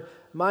and their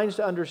minds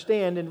to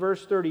understand, in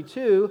verse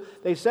 32,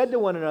 they said to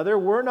one another,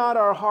 were not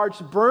our hearts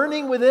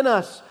burning within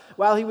us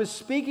while he was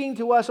speaking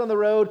to us on the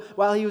road,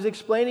 while he was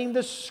explaining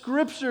the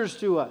scriptures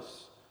to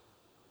us?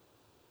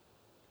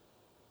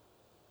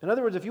 In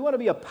other words, if you want to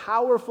be a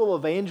powerful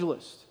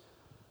evangelist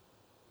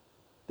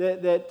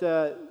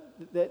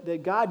that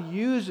God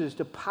uses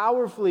to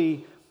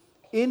powerfully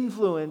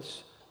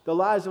influence the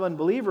lives of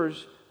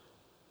unbelievers,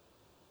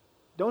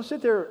 don't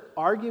sit there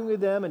arguing with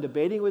them and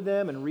debating with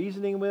them and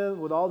reasoning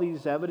with all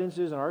these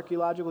evidences and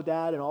archaeological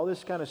data and all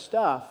this kind of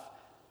stuff.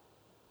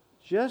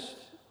 Just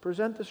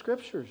present the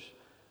scriptures.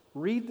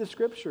 Read the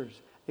scriptures.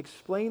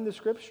 Explain the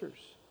scriptures.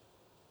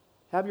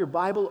 Have your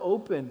Bible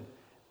open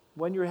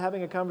when you're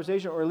having a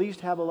conversation, or at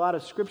least have a lot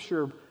of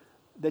scripture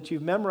that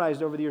you've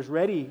memorized over the years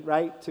ready,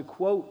 right, to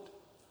quote.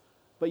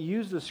 But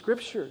use the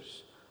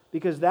scriptures,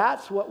 because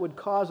that's what would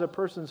cause a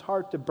person's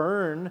heart to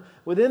burn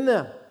within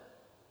them.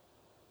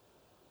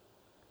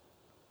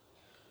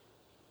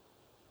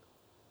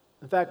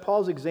 In fact,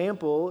 Paul's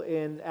example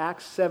in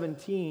Acts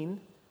 17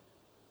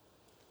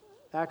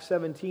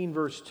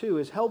 verse 2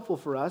 is helpful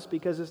for us,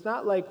 because it's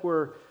not like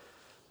we're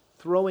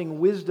throwing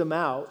wisdom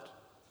out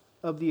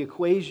of the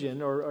equation,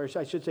 or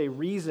I should say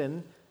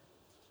reason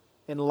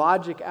and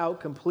logic out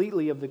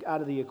completely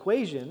out of the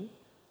equation.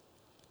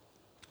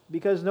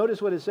 Because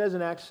notice what it says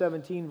in Acts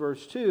 17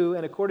 verse 2,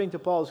 and according to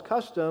Paul's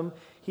custom,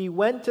 he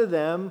went to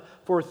them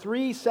for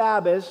 3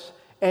 Sabbaths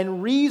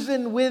and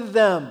reasoned with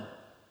them.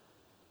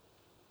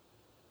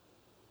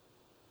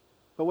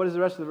 But what does the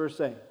rest of the verse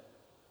say?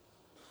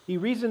 He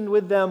reasoned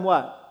with them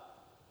what?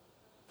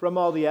 From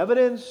all the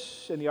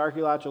evidence and the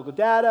archaeological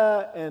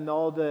data and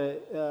all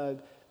the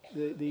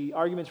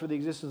arguments for the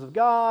existence of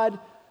God,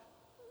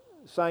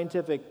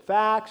 scientific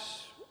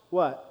facts,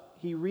 what?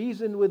 He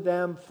reasoned with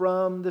them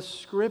from the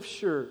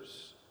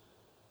scriptures.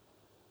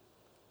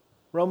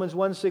 Romans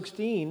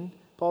 1:16,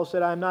 Paul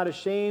said, I am not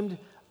ashamed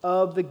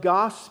of the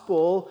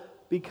gospel,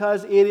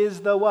 because it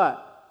is the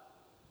what?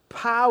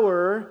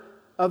 Power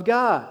of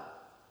God.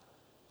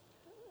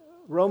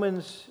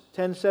 Romans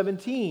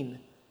 10:17,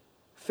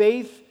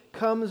 faith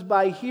comes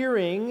by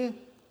hearing,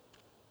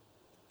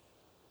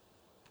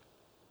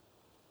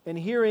 and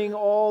hearing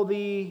all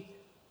the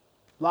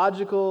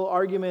logical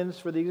arguments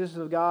for the existence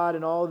of God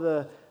and all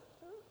the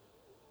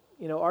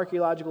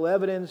archaeological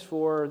evidence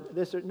for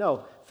this.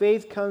 No,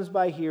 faith comes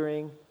by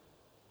hearing,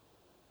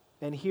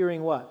 and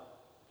hearing what?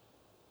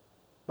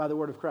 By the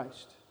word of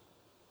Christ.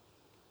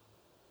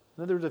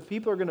 In other words, if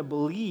people are going to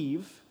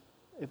believe,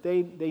 if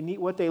they need,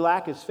 what they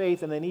lack is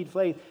faith, and they need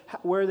faith,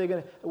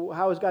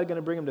 how is God going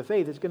to bring them to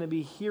faith? It's going to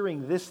be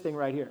hearing this thing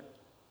right here.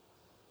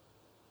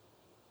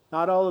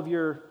 Not all of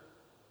your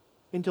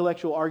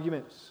intellectual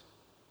arguments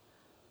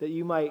that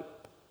you might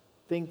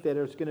think that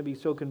it's going to be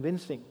so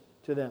convincing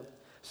to them.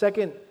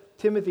 2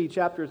 Timothy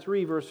chapter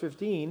 3 verse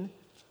 15.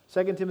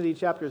 2 Timothy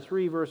chapter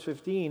 3 verse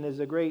 15 is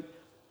a great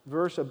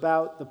verse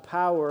about the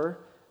power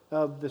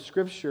of the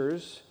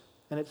scriptures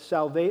and its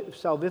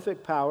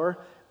salvific power.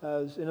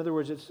 In other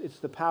words, it's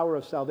the power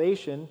of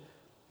salvation.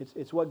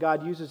 It's what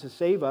God uses to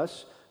save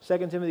us. 2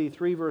 Timothy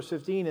 3 verse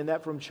 15, and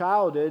that from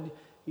childhood,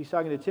 he's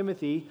talking to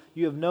Timothy,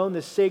 you have known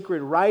the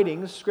sacred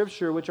writings,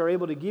 scripture, which are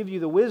able to give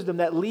you the wisdom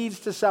that leads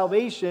to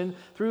salvation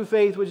through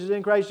faith which is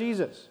in Christ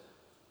Jesus.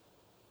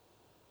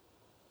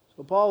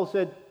 So Paul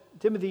said,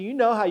 Timothy, you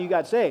know how you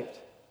got saved.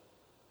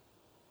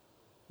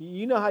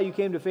 You know how you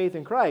came to faith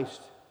in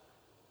Christ.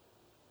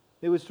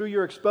 It was through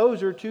your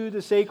exposure to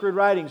the sacred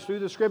writings, through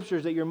the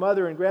scriptures that your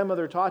mother and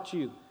grandmother taught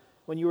you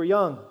when you were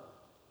young.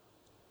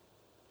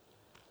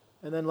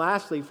 And then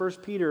lastly, 1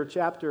 Peter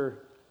chapter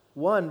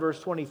 1, verse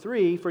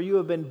 23, for you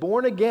have been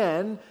born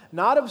again,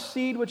 not of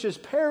seed which is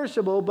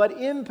perishable, but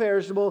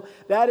imperishable.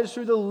 That is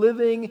through the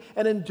living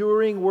and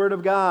enduring Word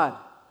of God.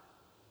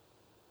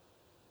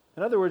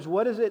 In other words,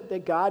 what is it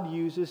that God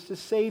uses to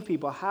save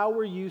people? How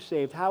were you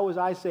saved? How was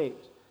I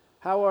saved?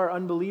 How are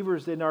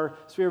unbelievers in our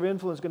sphere of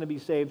influence going to be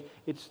saved?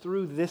 It's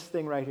through this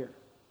thing right here.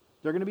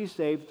 They're going to be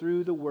saved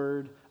through the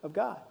Word of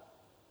God.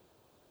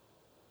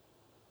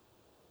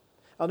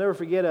 I'll never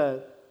forget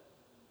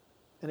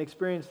an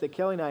experience that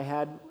Kelly and I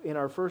had in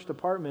our first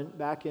apartment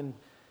back in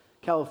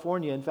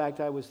California. In fact,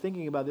 I was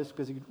thinking about this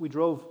because we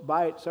drove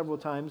by it several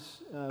times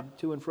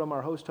to and from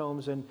our host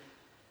homes,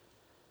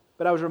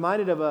 but I was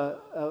reminded of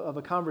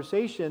a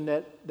conversation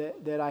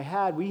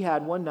that we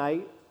had one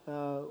night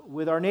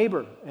with our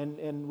neighbor,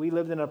 and we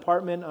lived in an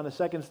apartment on a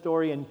second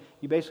story, and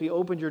you basically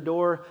opened your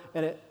door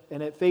and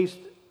it faced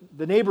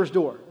the neighbor's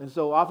door. And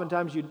so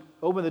oftentimes you'd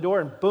open the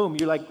door and boom,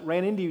 you like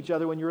ran into each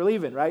other when you were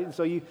leaving, right? And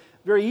so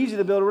very easy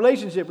to build a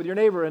relationship with your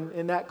neighbor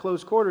in that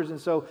close quarters. And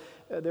so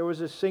there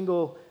was a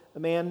single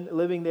man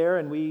living there,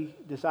 and we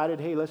decided,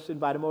 hey, let's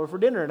invite him over for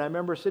dinner. And I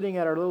remember sitting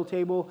at our little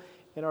table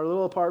in our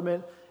little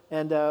apartment,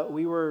 and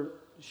we were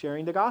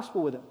sharing the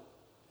gospel with him.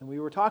 And we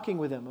were talking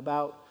with him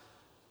about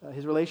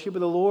his relationship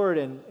with the Lord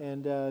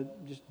and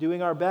just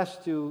doing our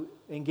best to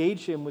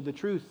engage him with the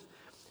truth.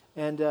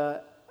 And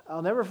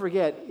I'll never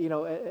forget,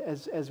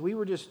 as we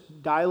were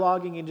just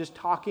dialoguing and just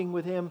talking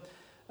with him,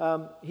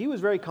 he was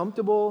very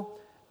comfortable.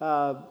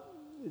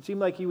 It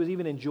seemed like he was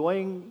even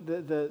enjoying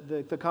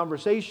the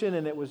conversation,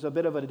 and it was a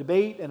bit of a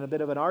debate and a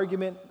bit of an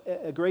argument,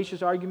 a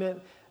gracious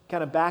argument,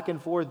 kind of back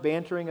and forth,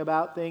 bantering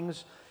about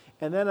things.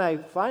 And then I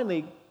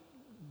finally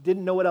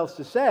didn't know what else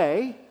to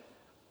say,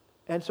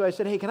 and so I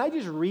said, hey, can I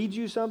just read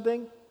you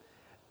something?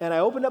 And I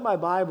opened up my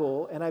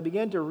Bible, and I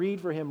began to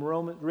read to him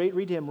Romans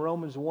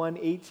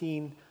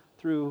 1:18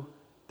 through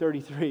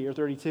 33 or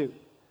 32.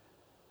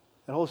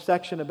 That whole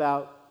section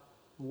about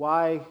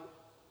why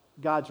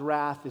God's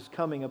wrath is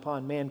coming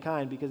upon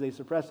mankind because they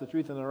suppress the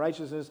truth and their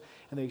righteousness,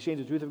 and they exchange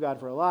the truth of God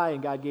for a lie,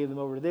 and God gave them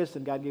over to this,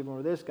 and God gave them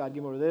over to this, God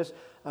gave them over to this.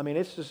 I mean,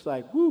 it's just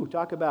like,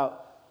 talk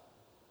about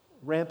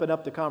ramping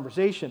up the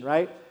conversation,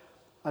 right?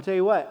 I'll tell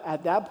you what,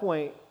 at that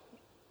point,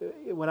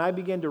 when I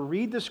began to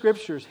read the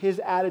scriptures, his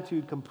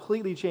attitude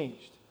completely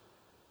changed.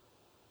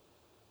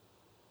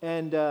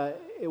 And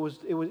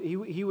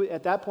he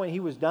at that point,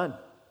 he was done.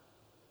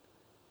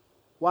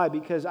 Why?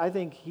 Because I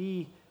think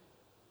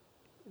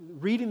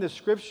reading the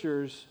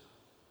scriptures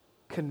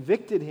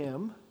convicted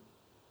him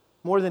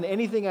more than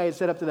anything I had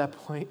said up to that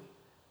point,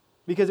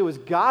 because it was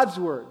God's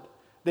word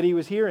that he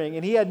was hearing,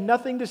 and he had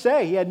nothing to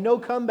say. He had no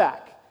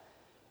comeback.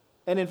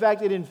 And in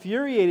fact, it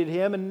infuriated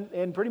him,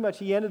 and pretty much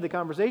he ended the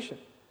conversation.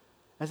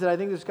 I said, I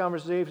think this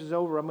conversation is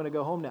over. I'm going to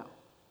go home now.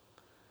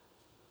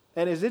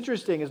 And it's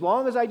interesting, as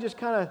long as I just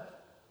kind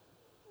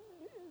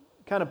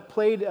of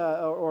played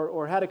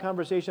or had a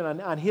conversation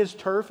on his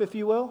turf, if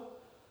you will,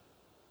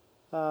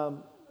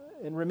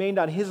 and remained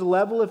on his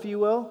level, if you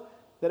will,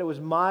 that it was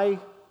my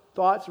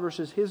thoughts,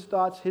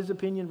 his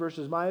opinion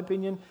versus my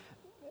opinion,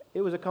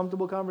 it was a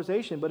comfortable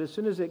conversation. But as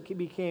soon as it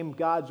became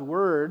God's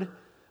word,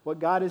 what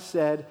God has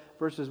said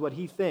versus what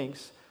he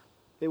thinks,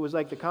 it was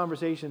like the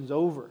conversation's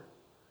over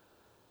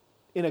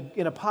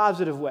in a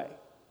positive way,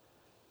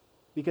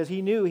 because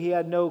he knew he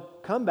had no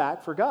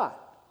comeback for God.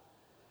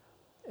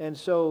 And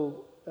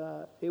so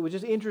it was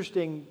just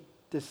interesting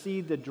to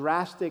see the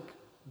drastic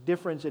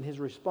difference in his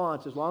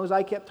response. As long as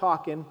I kept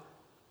talking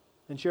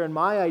and sharing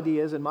my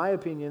ideas and my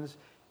opinions,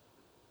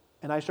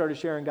 and I started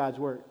sharing God's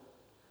word,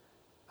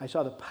 I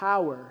saw the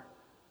power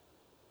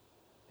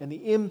and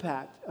the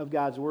impact of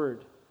God's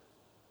word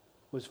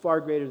was far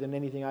greater than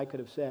anything I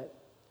could have said.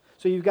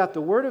 So you've got the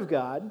Word of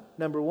God,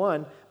 number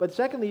one, but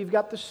secondly, you've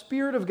got the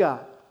Spirit of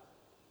God.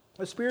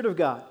 The Spirit of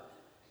God.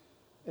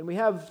 And we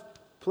have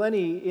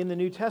plenty in the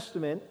New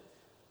Testament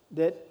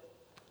that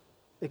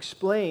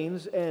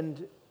explains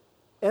and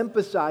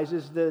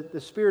emphasizes the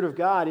Spirit of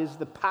God is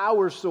the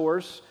power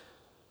source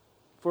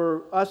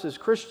for us as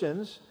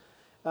Christians.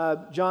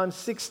 John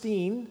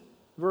 16,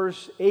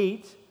 verse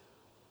 8,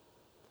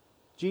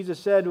 Jesus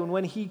said,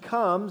 when he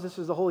comes, this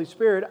is the Holy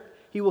Spirit,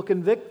 he will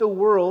convict the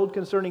world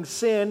concerning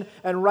sin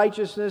and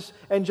righteousness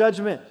and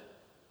judgment.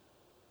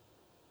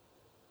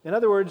 In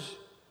other words,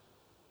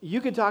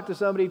 you can talk to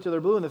somebody till they're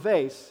blue in the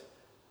face,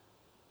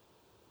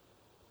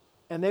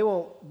 and they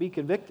won't be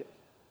convicted.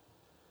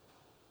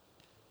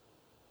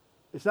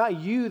 It's not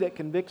you that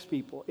convicts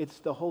people. It's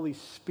the Holy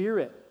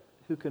Spirit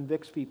who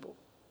convicts people.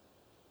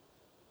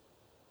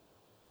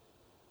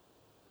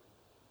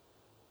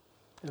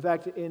 In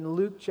fact, in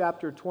Luke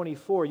chapter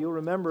 24, you'll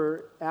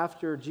remember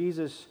after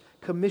Jesus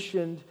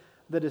commissioned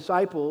the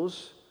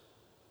disciples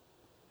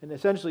and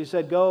essentially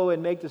said, go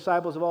and make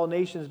disciples of all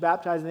nations,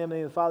 baptizing them in the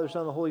name of the Father,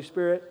 Son, and the Holy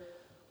Spirit,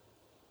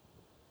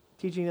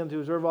 teaching them to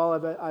observe all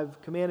I've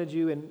commanded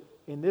you.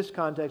 In this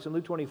context, in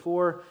Luke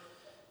 24,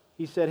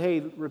 he said, hey,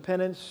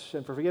 repentance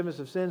and for forgiveness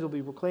of sins will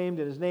be proclaimed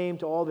in his name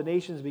to all the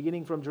nations,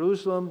 beginning from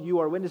Jerusalem. You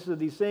are witnesses of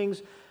these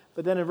things.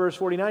 But then in verse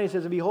 49, he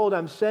says, and behold,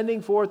 I'm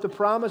sending forth the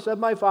promise of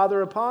my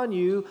Father upon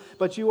you,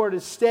 but you are to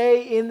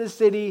stay in the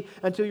city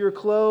until you're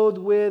clothed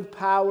with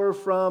power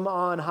from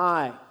on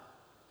high.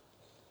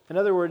 In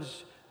other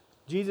words,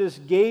 Jesus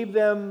gave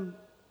them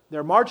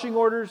their marching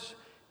orders.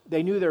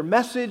 They knew their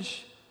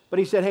message, but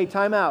he said, hey,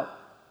 time out.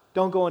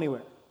 Don't go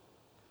anywhere.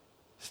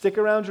 Stick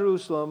around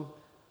Jerusalem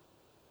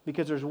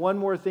because there's one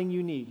more thing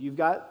you need. You've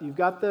got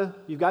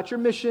your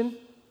mission.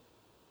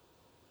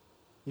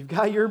 You've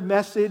got your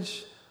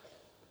message.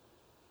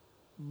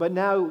 But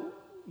now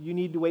you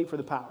need to wait for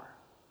the power.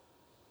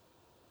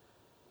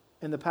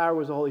 And the power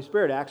was the Holy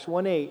Spirit. Acts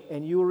 1:8,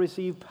 and you will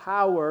receive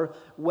power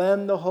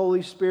when the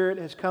Holy Spirit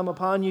has come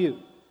upon you.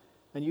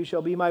 And you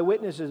shall be my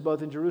witnesses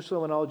both in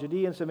Jerusalem and all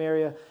Judea and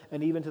Samaria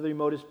and even to the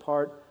remotest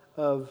part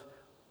of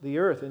the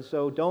earth. And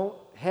so don't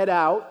head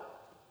out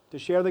to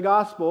share the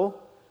gospel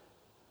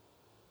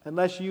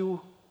unless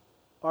you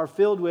are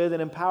filled with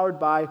and empowered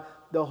by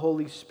the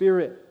Holy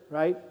Spirit,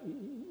 right?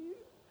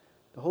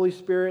 The Holy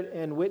Spirit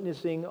and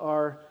witnessing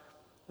are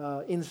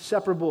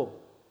inseparable.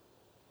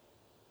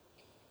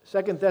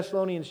 2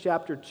 Thessalonians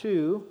chapter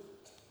 2,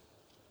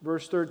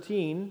 verse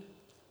 13.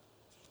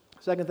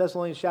 2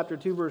 Thessalonians chapter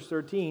 2, verse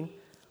 13.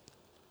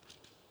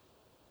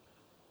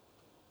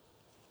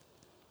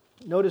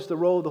 Notice the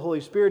role of the Holy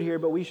Spirit here,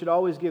 but we should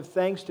always give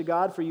thanks to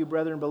God for you,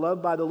 brethren,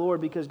 beloved by the Lord,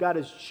 because God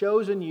has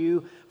chosen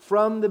you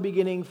from the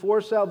beginning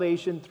for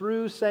salvation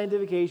through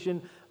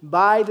sanctification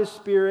by the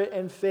Spirit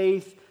and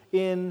faith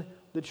in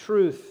the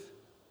truth.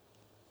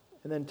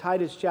 And then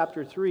Titus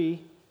chapter 3,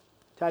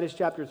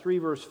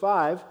 verse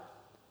 5.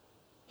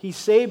 He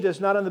saved us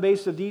not on the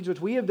basis of deeds which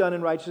we have done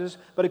in righteousness,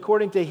 but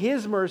according to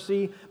His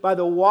mercy by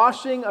the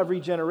washing of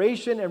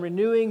regeneration and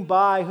renewing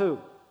by who?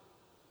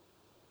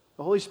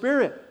 The Holy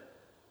Spirit.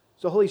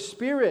 It's the Holy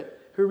Spirit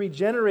who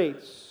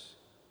regenerates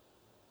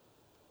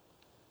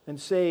and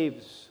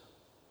saves.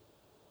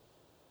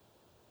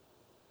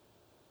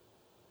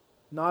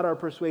 Not our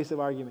persuasive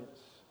arguments.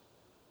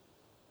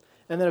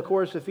 And then, of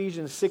course,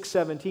 Ephesians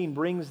 6:17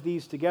 brings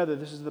these together.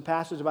 This is the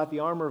passage about the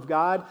armor of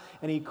God,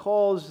 and he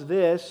calls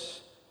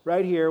this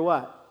right here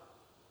what?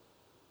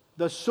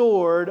 The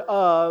sword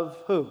of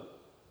who?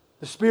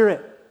 The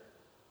Spirit.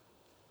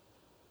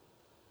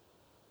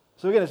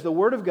 So again, it's the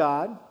Word of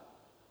God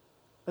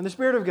and the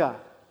Spirit of God.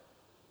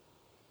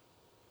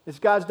 It's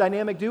God's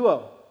dynamic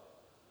duo.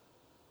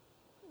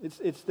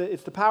 It's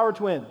the power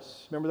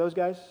twins. Remember those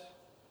guys?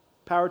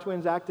 Power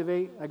twins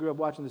activate. I grew up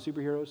watching the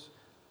superheroes.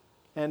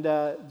 And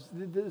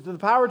the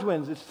power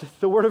twins, it's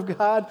the Word of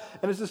God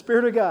and it's the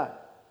Spirit of God.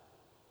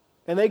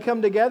 And they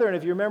come together, and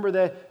if you remember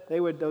that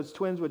those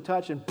twins would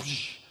touch and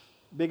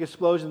big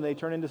explosion, they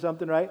turn into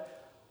something, right?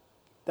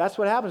 That's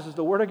what happens is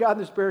the Word of God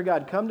and the Spirit of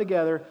God come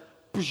together,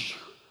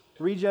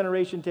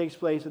 regeneration takes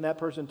place, and that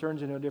person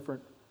turns into a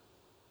different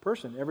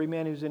person. Every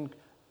man who's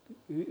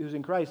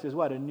in Christ is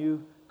what? A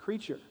new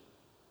creature.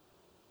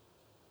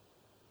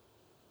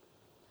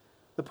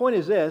 The point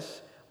is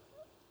this,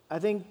 I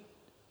think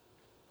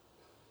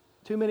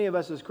too many of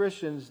us as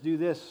Christians do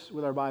this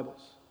with our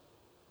Bibles.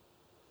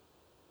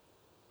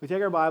 We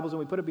take our Bibles and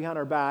we put it behind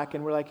our back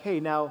and we're like, hey,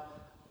 now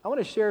I want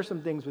to share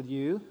some things with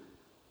you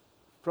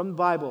from the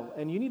Bible.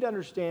 And you need to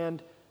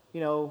understand,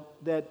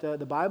 that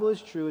the Bible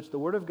is true. It's the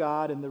Word of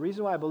God. And the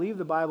reason why I believe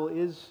the Bible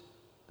is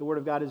the Word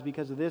of God is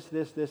because of this,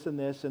 and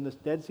this, and the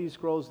Dead Sea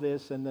Scrolls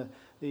this, and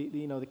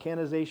the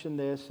canonization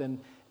this, and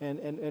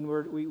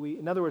we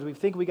in other words, we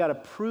think we got to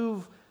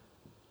prove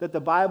that the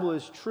Bible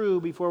is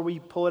true before we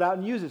pull it out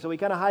and use it. So we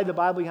kind of hide the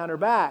Bible behind our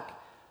back.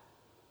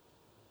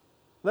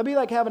 That'd be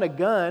like having a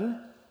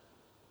gun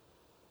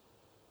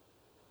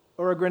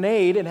or a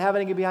grenade and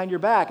having it behind your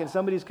back, and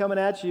somebody's coming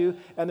at you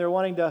and they're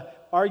wanting to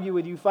argue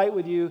with you, fight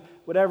with you,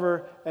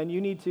 whatever, and you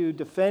need to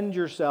defend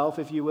yourself,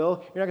 if you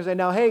will. You're not going to say,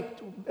 now, hey,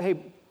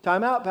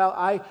 time out, pal.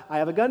 I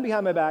have a gun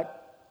behind my back,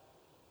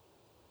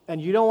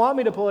 and you don't want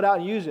me to pull it out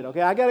and use it.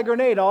 Okay, I got a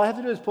grenade. All I have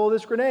to do is pull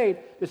this grenade,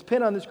 this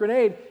pin on this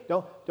grenade.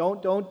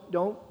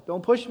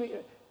 Don't push me.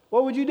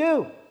 What would you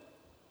do?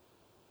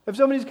 If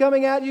somebody's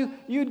coming at you,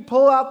 you'd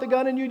pull out the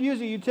gun and you'd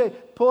use it.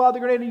 You'd pull out the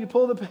grenade and you'd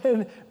pull the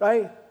pin,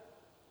 right?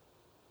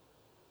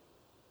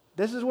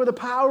 This is where the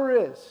power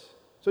is.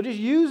 So just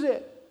use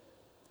it.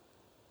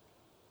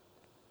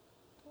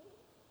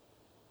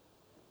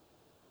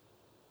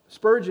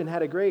 Spurgeon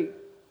had a great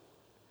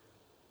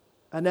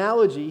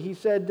analogy. He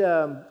said,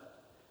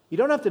 you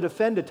don't have to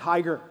defend a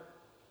tiger.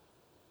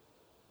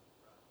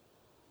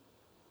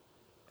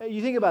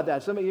 You think about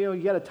that.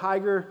 You got a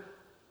tiger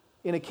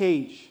in a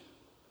cage.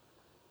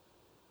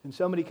 And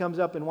somebody comes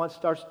up and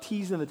starts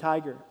teasing the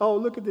tiger. Oh,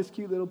 look at this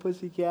cute little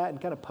pussy cat, and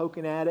kind of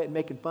poking at it and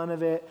making fun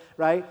of it,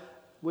 right?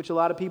 Which a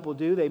lot of people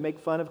do. They make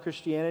fun of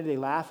Christianity. They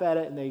laugh at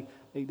it, and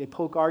they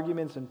poke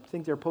arguments and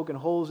think they're poking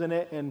holes in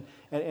it.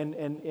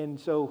 And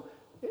so,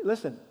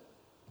 listen,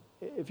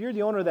 if you're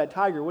the owner of that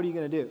tiger, what are you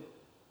going to do?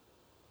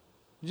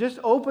 Just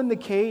open the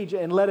cage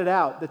and let it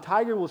out. The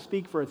tiger will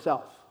speak for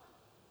itself.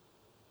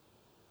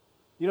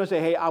 You don't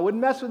say, hey, I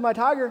wouldn't mess with my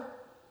tiger.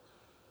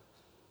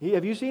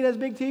 Have you seen his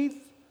big teeth?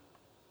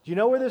 Do you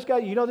know where this guy,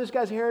 you know this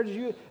guy's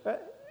heritage?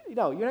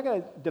 No, you're not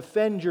going to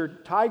defend your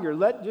tiger.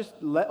 Just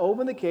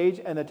open the cage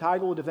and the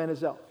tiger will defend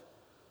itself.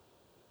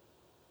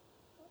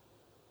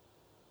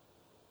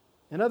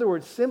 In other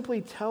words, simply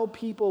tell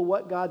people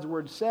what God's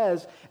Word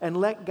says and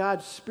let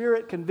God's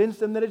Spirit convince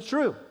them that it's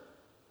true.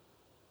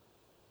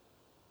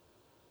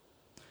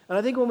 And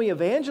I think when we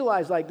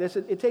evangelize like this,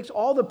 it takes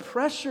all the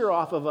pressure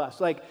off of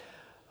us. Like,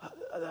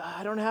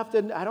 I don't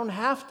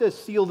have to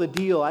seal the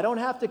deal. I don't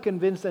have to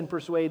convince and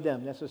persuade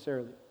them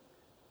necessarily.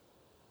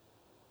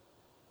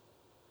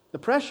 The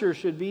pressure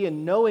should be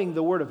in knowing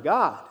the Word of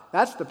God.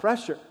 That's the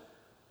pressure.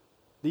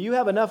 Do you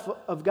have enough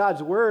of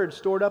God's Word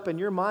stored up in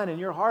your mind and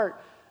your heart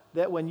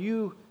that when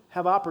you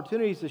have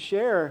opportunities to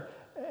share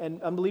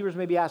and unbelievers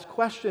maybe ask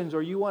questions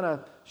or you want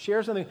to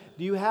share something,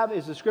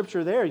 is the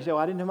Scripture there? You say, well,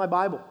 I didn't have my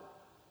Bible.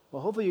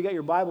 Well, hopefully you got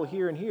your Bible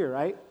here and here,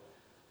 right?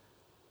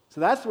 So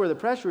that's where the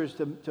pressure is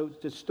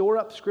to store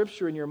up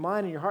Scripture in your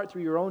mind and your heart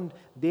through your own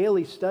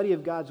daily study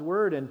of God's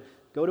Word and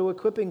go to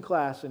equipping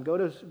class and go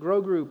to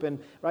grow group and,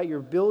 right,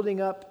 you're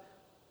building up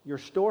your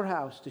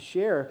storehouse to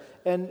share.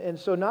 And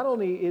so not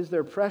only is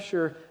there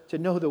pressure to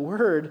know the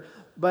Word,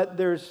 but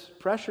there's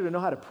pressure to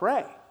know how to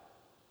pray.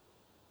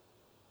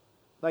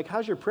 Like,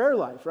 how's your prayer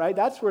life, right?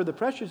 That's where the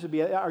pressure should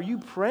be. Are you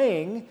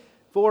praying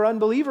for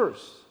unbelievers?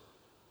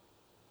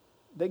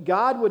 That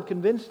God would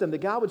convince them,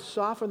 that God would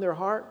soften their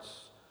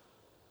hearts.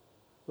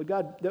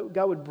 That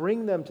God would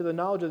bring them to the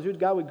knowledge of the truth.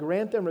 God would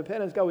grant them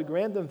repentance. God would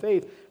grant them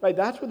faith. Right?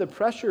 That's where the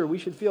pressure we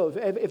should feel.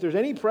 If there's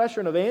any pressure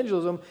in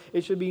evangelism,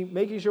 it should be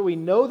making sure we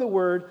know the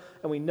Word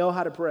and we know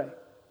how to pray.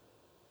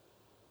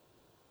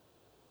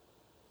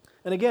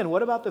 And again,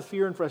 what about the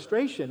fear and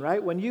frustration,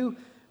 right? When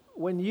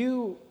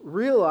you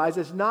realize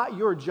it's not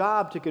your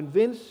job to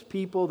convince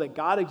people that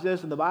God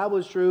exists and the Bible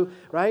is true,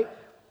 right?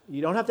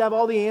 You don't have to have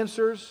all the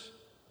answers.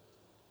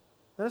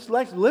 That's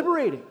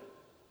liberating.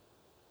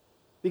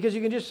 Because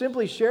you can just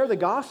simply share the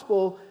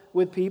gospel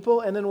with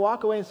people and then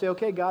walk away and say,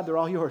 okay, God, they're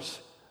all yours.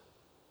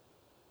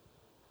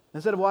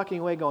 Instead of walking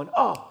away going,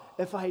 oh,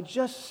 if I had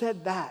just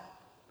said that.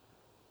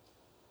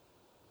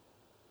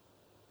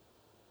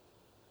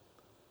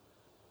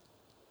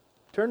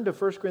 Turn to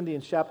 1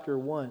 Corinthians chapter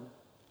 1.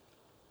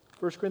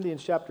 1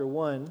 Corinthians chapter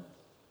 1.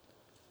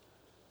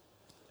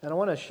 And I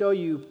want to show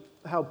you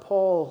how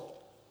Paul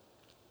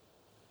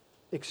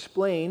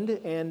explained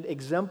and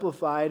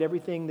exemplified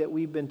everything that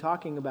we've been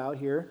talking about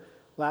here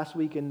last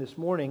week and this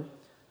morning.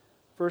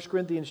 1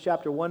 Corinthians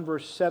chapter 1,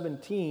 verse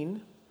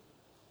 17.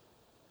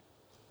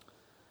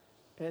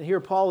 And here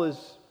Paul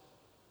is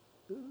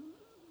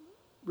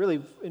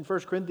really in 1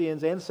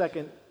 Corinthians and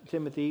 2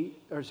 Timothy,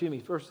 1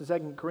 and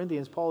 2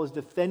 Corinthians, Paul is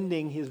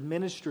defending his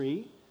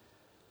ministry.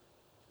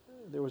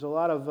 There was a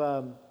lot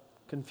of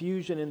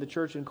confusion in the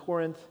church in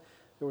Corinth.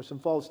 There were some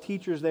false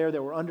teachers there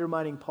that were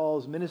undermining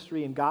Paul's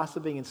ministry and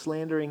gossiping and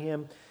slandering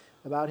him,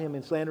 about him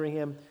and slandering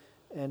him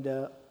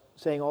and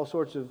saying all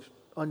sorts of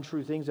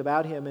untrue things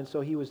about him. And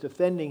so he was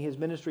defending his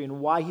ministry and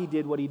why he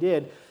did what he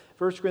did.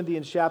 1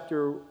 Corinthians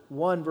chapter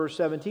 1, verse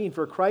 17,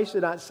 for Christ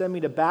did not send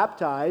me to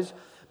baptize,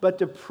 but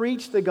to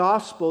preach the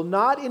gospel,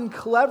 not in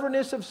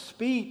cleverness of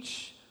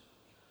speech,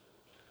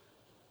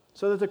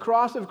 so that the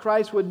cross of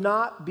Christ would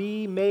not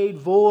be made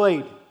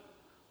void.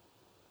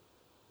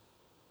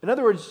 In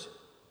other words,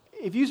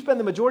 if you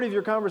spend the majority of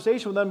your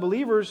conversation with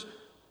unbelievers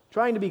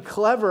trying to be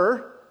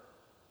clever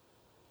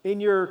in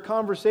your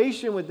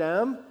conversation with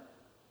them,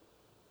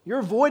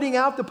 you're voiding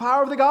out the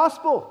power of the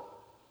gospel.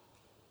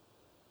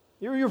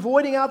 You're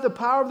voiding out the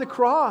power of the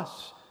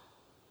cross.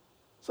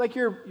 It's like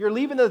you're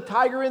leaving the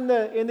tiger in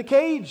the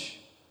cage.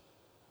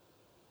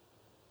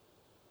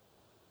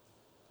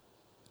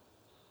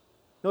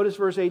 Notice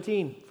verse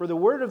 18. For the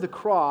word of the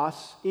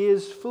cross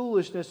is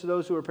foolishness to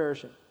those who are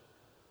perishing.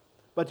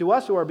 But to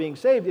us who are being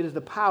saved, it is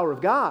the power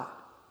of God.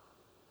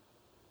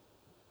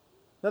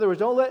 In other words,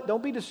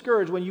 don't be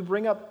discouraged when you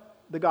bring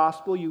up the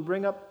gospel, you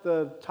bring up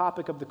the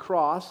topic of the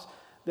cross,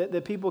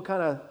 that people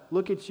kind of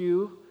look at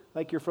you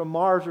like you're from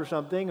Mars or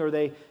something, or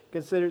they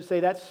say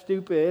that's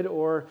stupid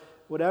or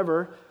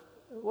whatever.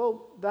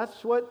 Well,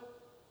 that's what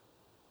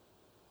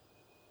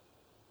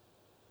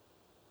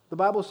the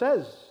Bible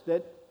says,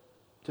 that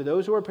to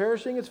those who are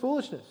perishing, it's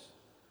foolishness.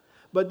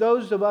 But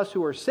those of us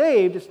who are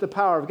saved, it's the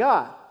power of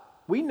God.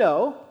 We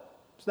know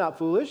it's not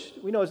foolish.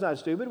 We know it's not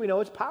stupid. We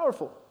know it's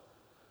powerful.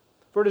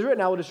 For it is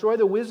written, I will destroy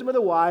the wisdom of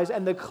the wise,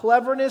 and the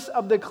cleverness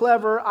of the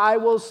clever I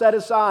will set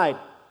aside.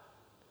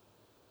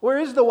 Where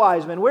is the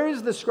wise man? Where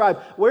is the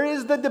scribe? Where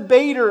is the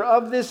debater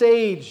of this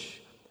age?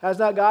 Has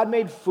not God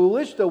made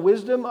foolish the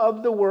wisdom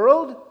of the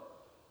world?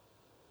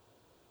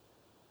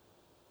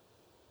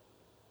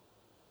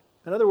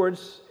 In other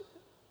words,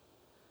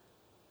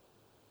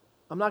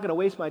 I'm not going to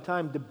waste my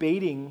time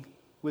debating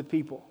with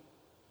people.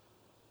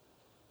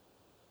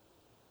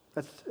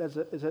 That's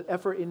an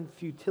effort in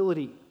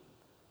futility.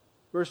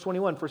 Verse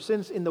 21, for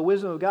since in the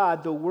wisdom of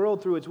God, the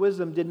world through its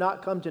wisdom did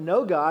not come to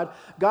know God,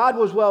 God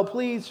was well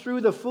pleased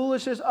through the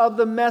foolishness of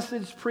the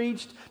message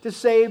preached to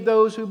save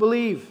those who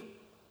believe.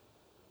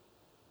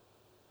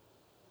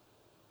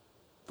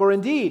 For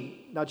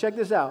indeed, now check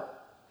this out.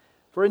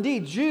 For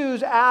indeed,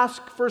 Jews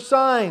ask for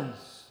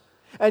signs,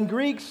 and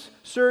Greeks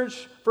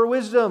search for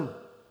wisdom.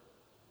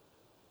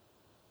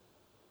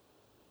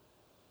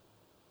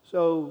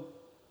 So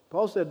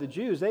Paul said the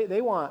Jews,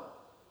 they want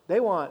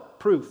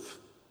proof.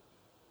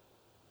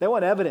 They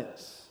want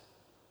evidence.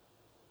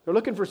 They're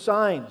looking for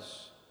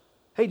signs.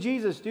 Hey,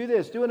 Jesus, do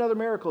this, do another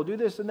miracle, do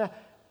this and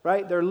that.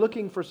 Right? They're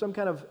looking for some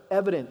kind of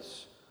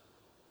evidence,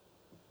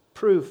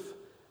 proof.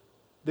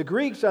 The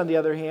Greeks, on the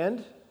other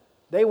hand,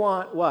 they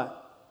want what?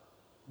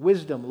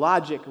 Wisdom,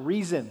 logic,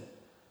 reason.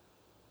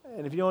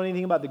 And if you know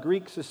anything about the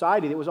Greek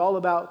society, it was all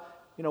about,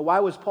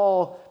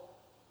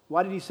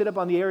 why did he sit up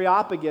on the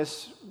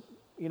Areopagus,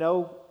 in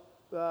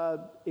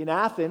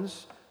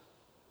Athens,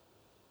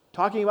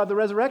 talking about the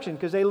resurrection?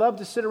 Because they loved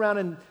to sit around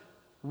and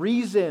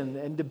reason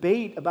and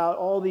debate about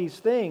all these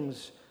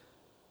things.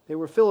 They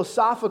were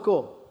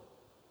philosophical.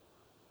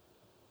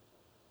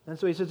 And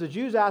so he says the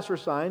Jews ask for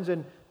signs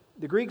and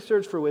the Greeks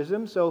search for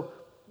wisdom. So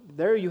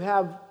there you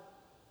have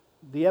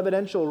the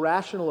evidential,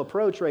 rational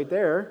approach right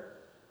there.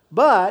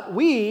 But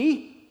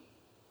we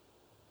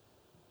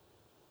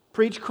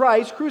preach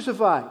Christ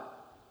crucified.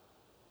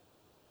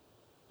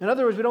 In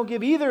other words, we don't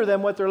give either of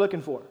them what they're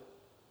looking for.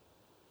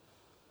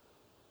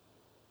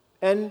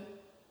 And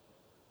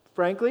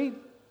frankly,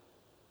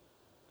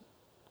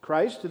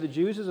 Christ to the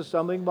Jews is a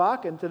stumbling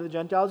block, and to the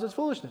Gentiles is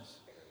foolishness.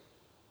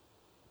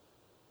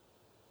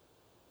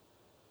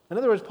 In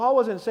other words, Paul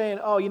wasn't saying,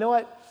 oh, you know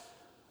what?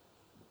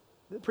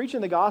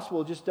 Preaching the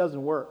gospel just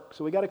doesn't work,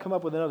 so we got to come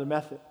up with another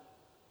method.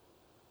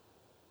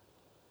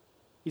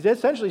 He's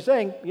essentially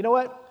saying, you know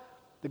what?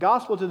 The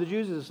gospel to the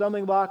Jews is a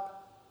stumbling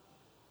block.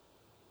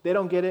 They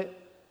don't get it.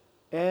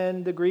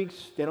 And the Greeks,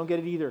 they don't get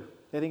it either.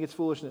 They think it's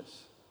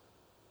foolishness.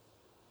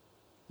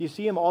 You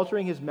see him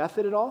altering his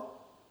method at all?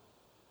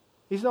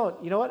 He's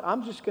not, you know what?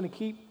 I'm just going to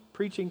keep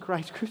preaching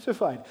Christ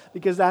crucified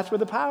because that's where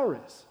the power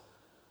is.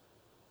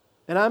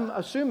 And I'm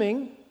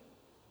assuming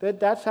that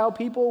that's how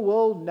people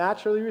will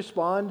naturally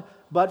respond,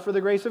 but for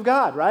the grace of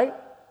God, right?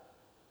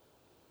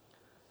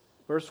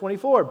 Verse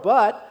 24,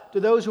 but to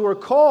those who are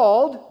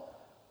called,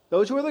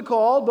 those who are the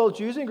called, both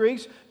Jews and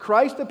Greeks,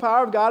 Christ the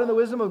power of God and the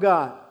wisdom of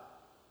God.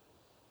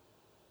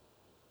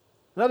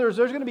 In other words,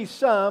 there's going to be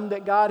some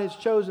that God has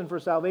chosen for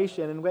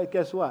salvation, and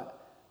guess what?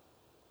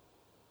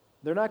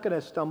 They're not going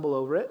to stumble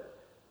over it.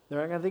 They're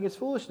not going to think it's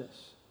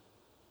foolishness.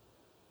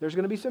 There's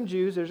going to be some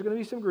Jews, there's going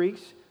to be some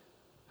Greeks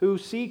who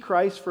see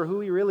Christ for who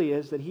he really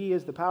is, that he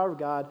is the power of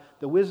God,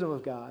 the wisdom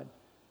of God.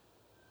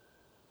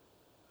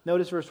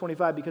 Notice verse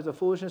 25, because the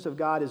foolishness of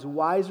God is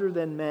wiser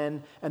than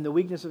men, and the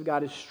weakness of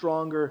God is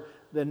stronger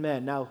than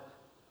men. Now,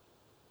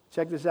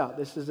 check this out.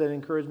 This is an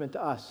encouragement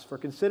to us. For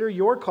consider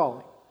your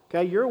calling.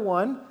 Okay, you're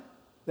one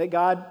that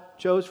God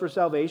chose for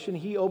salvation.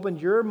 He opened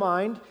your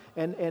mind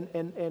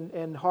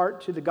and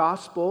heart to the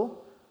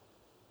gospel,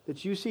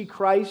 that you see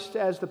Christ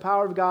as the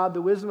power of God,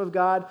 the wisdom of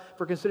God.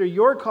 For consider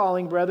your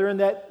calling, brethren,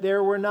 that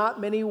there were not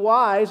many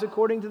wise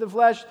according to the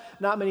flesh,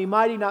 not many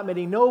mighty, not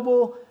many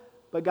noble,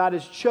 but God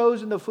has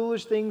chosen the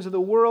foolish things of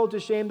the world to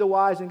shame the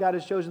wise, and God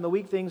has chosen the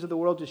weak things of the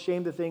world to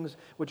shame the things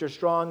which are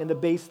strong, and the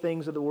base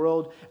things of the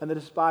world, and the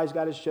despised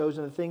God has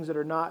chosen, the things that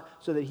are not,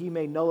 so that he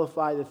may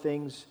nullify the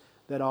things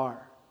that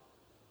are.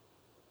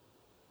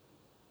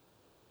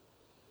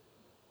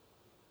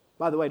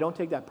 By the way, don't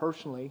take that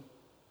personally.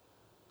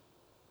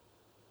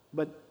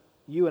 But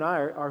you and I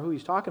are who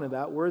he's talking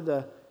about. We're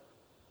the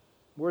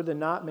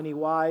not many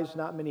wise,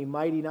 not many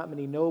mighty, not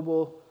many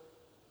noble.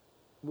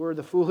 We're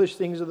the foolish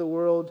things of the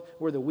world.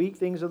 We're the weak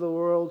things of the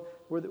world.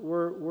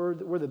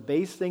 We're the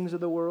base things of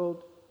the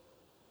world.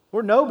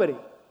 We're nobody.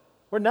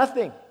 We're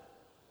nothing.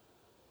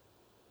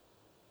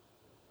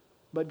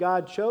 But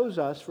God chose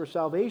us for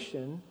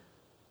salvation.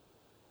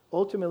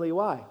 Ultimately,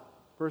 why?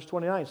 Verse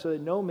 29, so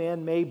that no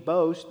man may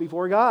boast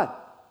before God.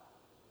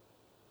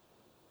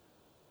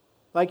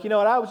 Like, you know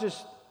what,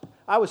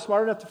 I was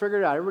smart enough to figure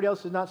it out. Everybody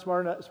else is not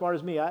smart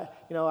as me. I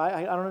don't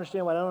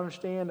understand why I don't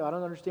understand. I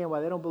don't understand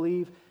why they don't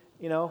believe.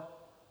 It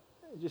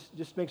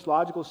just makes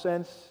logical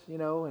sense,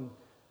 and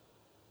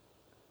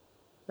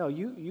no,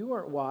 you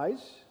weren't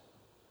wise.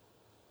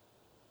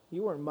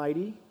 You weren't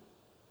mighty.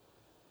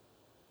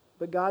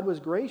 But God was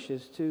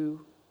gracious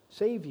to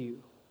save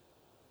you,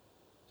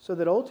 so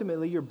that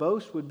ultimately your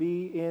boast would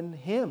be in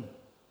him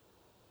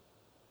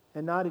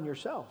and not in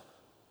yourself.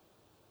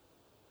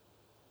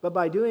 But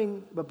by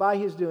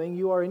his doing,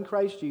 you are in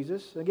Christ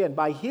Jesus. Again,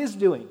 by his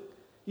doing,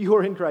 you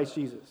are in Christ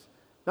Jesus.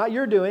 Not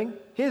your doing,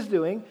 his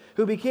doing,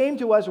 who became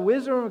to us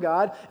wisdom of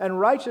God and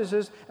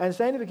righteousness and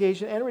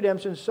sanctification and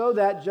redemption, so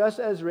that, just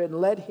as written,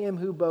 let him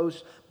who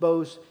boasts,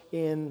 boast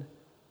in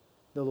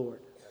the Lord.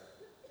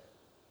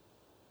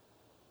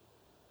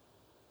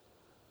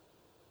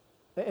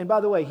 And by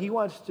the way, he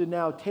wants to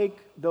now take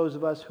those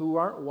of us who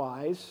aren't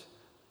wise,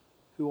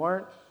 who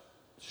aren't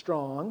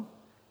strong,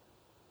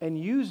 and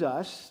use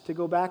us to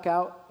go back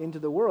out into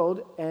the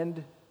world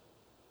and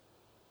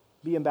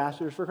be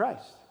ambassadors for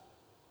Christ.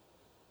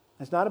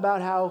 It's not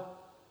about how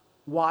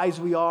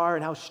wise we are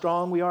and how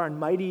strong we are and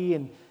mighty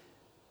and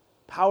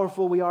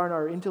powerful we are in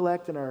our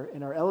intellect and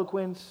our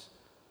eloquence.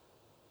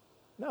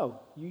 No,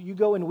 you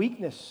go in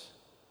weakness.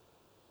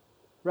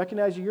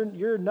 Recognize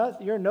you're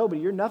nobody,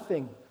 you're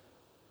nothing.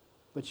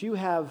 But you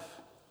have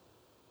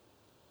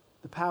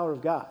the power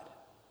of God.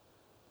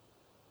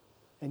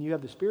 And you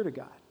have the Spirit of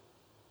God.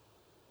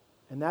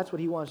 And that's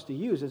what He wants to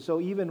use. And so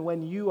even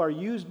when you are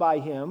used by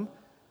Him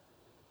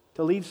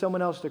to lead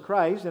someone else to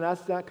Christ, and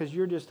that's not because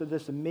you're just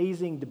this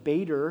amazing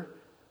debater,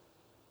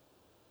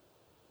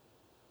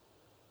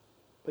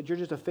 but you're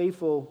just a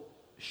faithful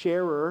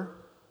sharer,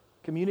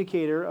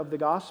 communicator of the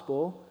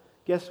gospel,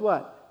 guess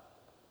what?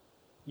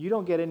 You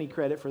don't get any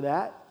credit for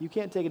that. You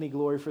can't take any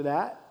glory for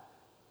that.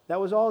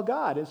 That was all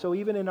God. And so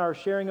even in our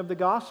sharing of the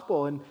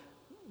gospel, and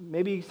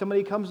maybe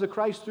somebody comes to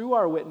Christ through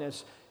our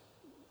witness,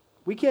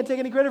 we can't take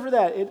any credit for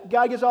that.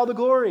 God gets all the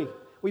glory.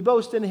 We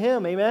boast in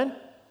Him. Amen?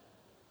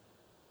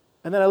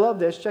 And then I love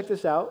this. Check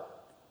this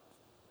out.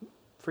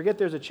 Forget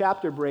there's a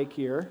chapter break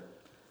here.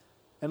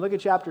 And look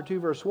at chapter 2,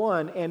 verse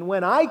 1. And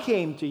when I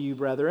came to you,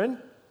 brethren,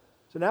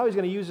 so now he's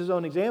going to use his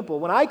own example.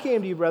 When I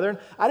came to you, brethren,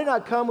 I did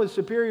not come with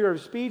superior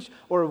of speech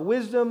or of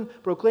wisdom,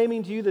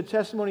 proclaiming to you the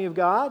testimony of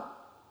God.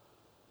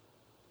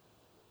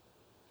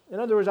 In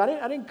other words, I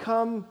didn't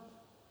come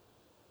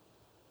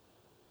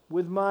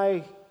with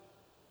my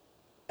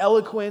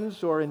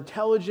eloquence or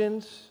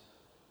intelligence.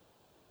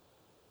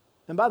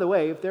 And by the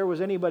way, if there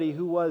was anybody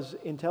who was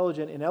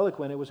intelligent and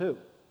eloquent, it was who?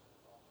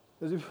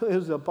 It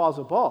was the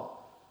Apostle Paul.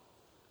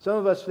 Some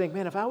of us think,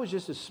 man, if I was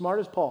just as smart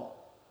as Paul,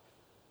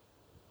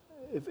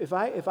 if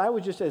I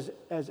was just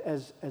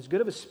as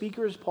good of a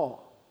speaker as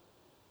Paul,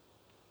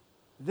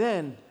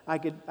 then I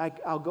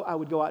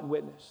would go out and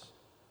witness.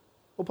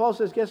 Well, Paul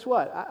says, guess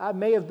what? I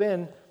may have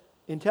been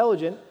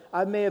intelligent,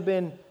 I may have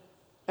been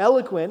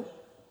eloquent,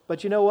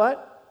 but you know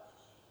what?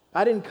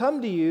 I didn't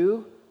come to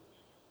you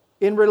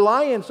in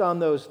reliance on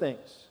those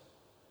things.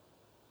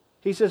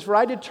 He says, for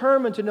I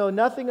determined to know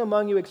nothing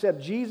among you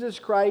except Jesus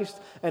Christ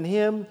and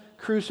Him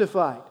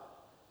crucified.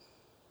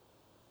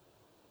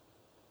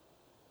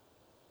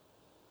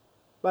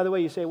 By the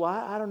way, you say, well,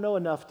 I don't know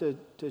enough to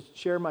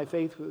share my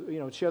faith,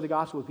 share the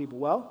gospel with people.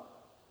 Well,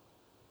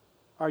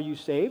 are you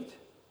saved?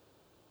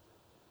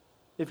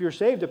 If you're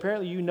saved,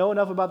 apparently you know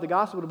enough about the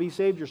gospel to be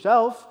saved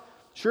yourself.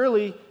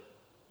 Surely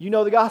you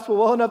know the gospel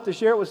well enough to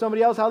share it with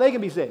somebody else how they can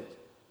be saved.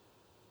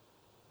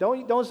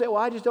 Don't say, well,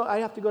 I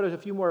have to go to a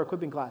few more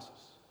equipping classes.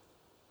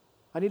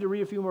 I need to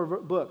read a few more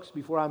books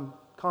before I'm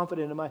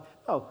confident in my...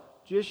 No,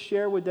 just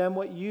share with them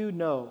what you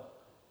know,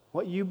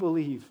 what you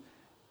believe,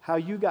 how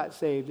you got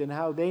saved, and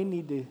what they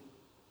need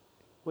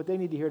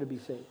to hear to be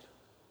saved.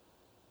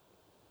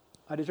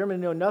 I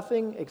determined to know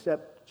nothing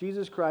except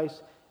Jesus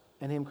Christ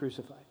and Him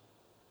crucified.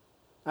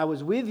 I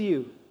was with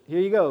you. Here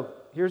you go.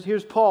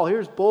 Here's Paul.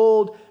 Here's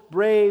bold,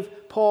 brave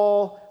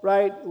Paul,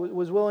 right?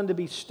 Was willing to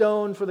be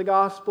stoned for the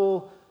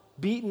gospel,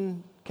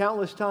 beaten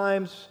countless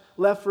times,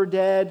 left for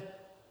dead.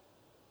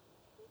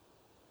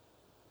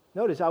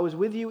 Notice, I was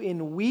with you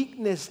in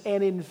weakness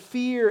and in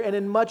fear and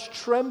in much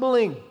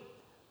trembling.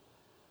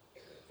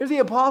 Here's the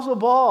Apostle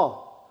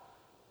Paul,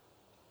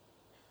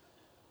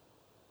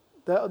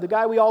 the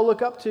guy we all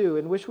look up to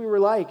and wish we were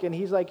like. And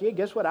he's like, hey,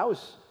 guess what? I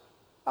was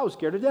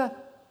scared to death.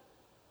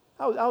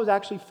 I was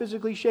actually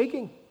physically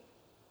shaking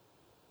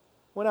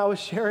when I was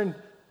sharing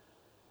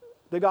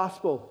the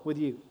gospel with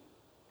you.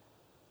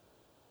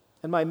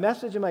 And my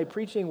message and my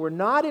preaching were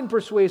not in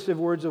persuasive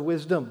words of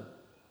wisdom,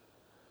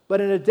 but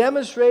in a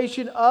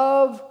demonstration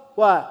of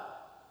what?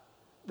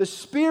 The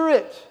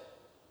Spirit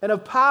and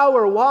of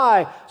power.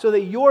 Why? So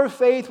that your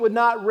faith would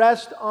not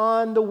rest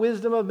on the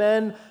wisdom of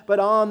men, but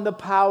on the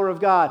power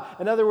of God.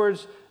 In other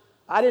words,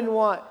 I didn't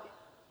want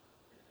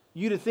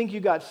you to think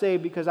you got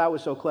saved because I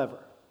was so clever,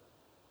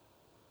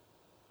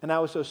 and I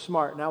was so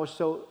smart, and I was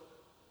so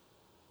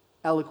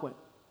eloquent.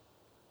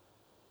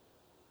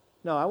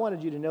 No, I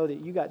wanted you to know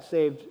that you got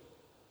saved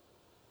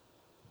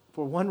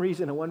for one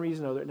reason and one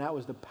reason only, and that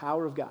was the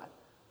power of God.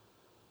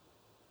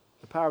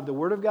 The power of the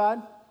Word of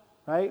God,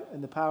 right?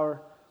 And the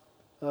power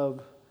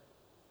of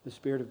the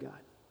Spirit of God.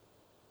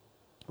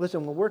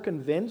 Listen, when we're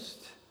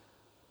convinced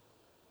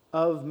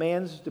of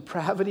man's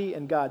depravity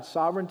and God's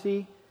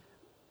sovereignty,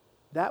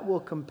 that will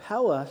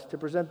compel us to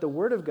present the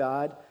Word of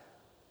God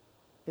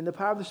in the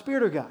power of the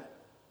Spirit of God,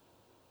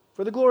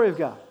 for the glory of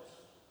God.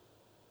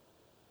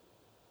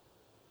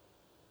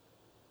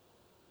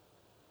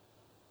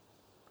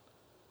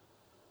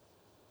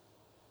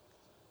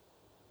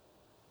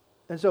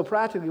 And so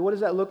practically, what does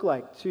that look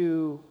like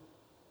to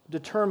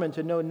determine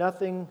to know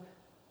nothing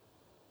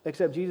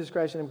except Jesus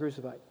Christ and Him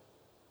crucified?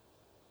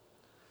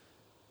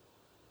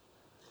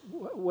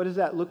 What does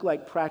that look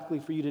like practically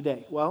for you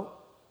today? Well,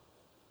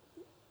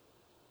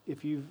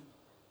 if you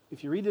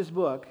read this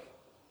book,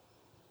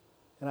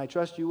 and I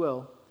trust you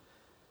will,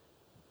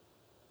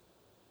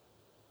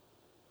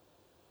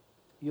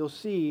 you'll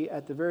see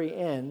at the very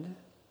end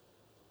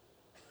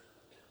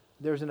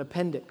there's an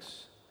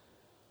appendix.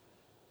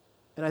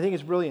 And I think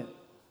it's brilliant.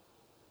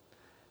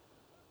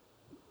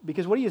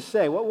 Because what do you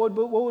say? What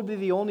would be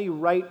the only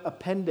right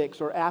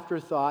appendix or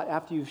afterthought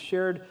after you've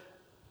shared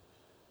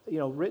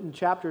written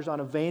chapters on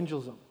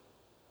evangelism,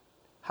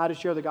 how to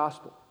share the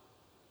gospel,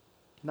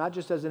 not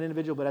just as an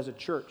individual, but as a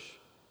church.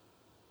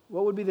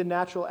 What would be the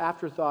natural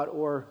afterthought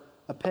or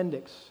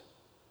appendix?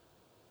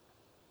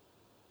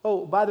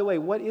 Oh, by the way,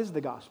 what is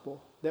the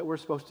gospel that we're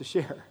supposed to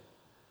share?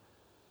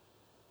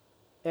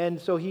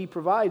 And so he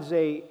provides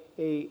a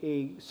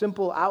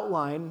simple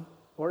outline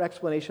or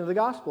explanation of the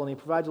gospel, and he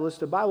provides a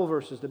list of Bible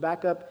verses to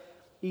back up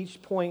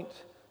each point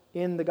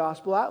in the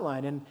gospel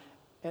outline.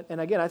 And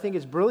again, I think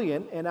it's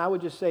brilliant, and I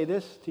would just say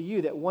this to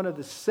you, that one of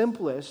the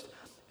simplest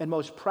and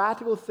most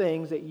practical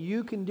things that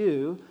you can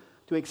do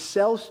to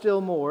excel still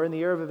more in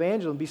the area of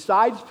evangelism,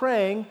 besides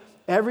praying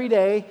every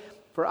day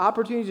for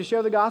opportunities to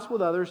share the gospel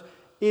with others,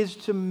 is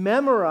to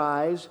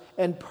memorize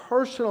and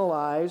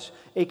personalize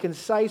a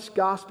concise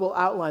gospel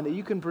outline that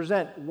you can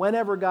present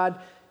whenever God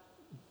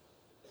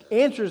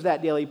answers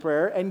that daily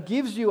prayer and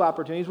gives you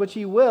opportunities, which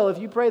He will. If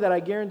you pray that, I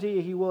guarantee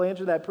you He will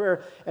answer that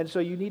prayer. And so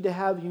you need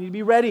to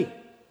be ready.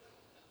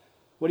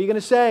 What are you going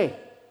to say?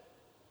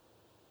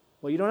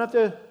 Well, you don't have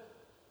to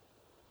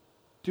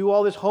do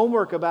all this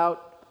homework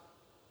about,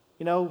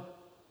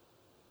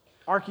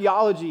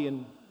 archaeology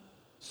and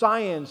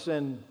science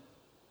and,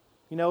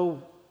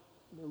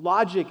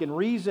 logic and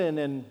reason.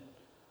 And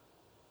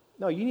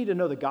no, you need to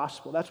know the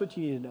gospel. That's what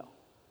you need to know,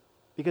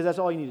 because that's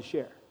all you need to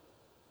share,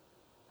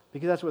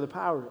 because that's where the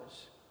power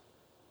is.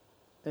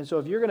 And so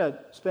if you're going to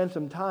spend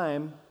some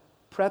time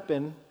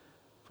prepping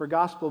for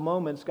gospel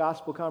moments,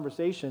 gospel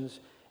conversations,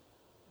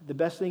 the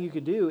best thing you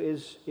could do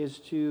is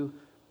to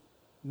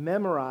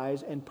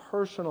memorize and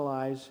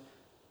personalize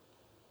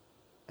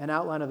an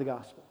outline of the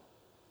gospel.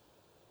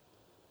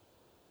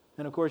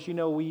 And of course,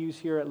 we use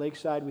here at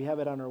Lakeside, we have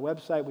it on our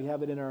website, we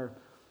have it in our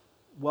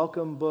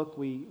welcome book,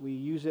 we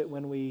use it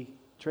when we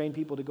train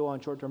people to go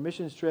on short-term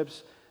missions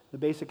trips. The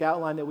basic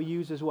outline that we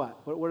use is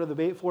what? What are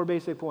the 4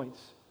 basic points?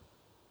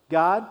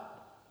 God,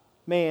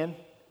 man,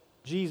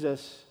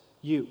 Jesus,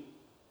 you.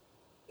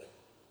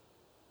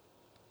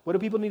 What do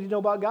people need to know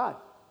about God?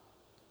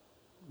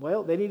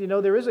 Well, they need to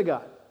know there is a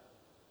God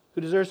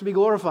who deserves to be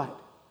glorified.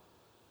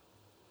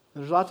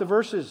 There's lots of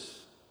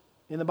verses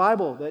in the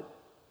Bible that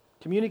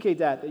communicate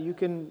that you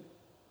can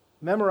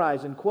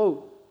memorize and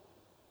quote.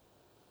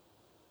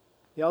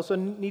 They also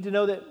need to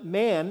know that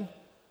man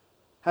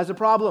has a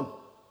problem.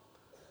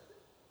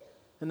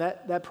 And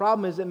that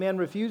problem is that man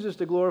refuses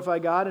to glorify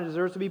God and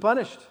deserves to be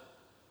punished.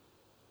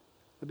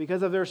 But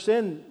because of their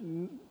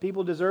sin,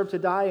 people deserve to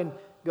die and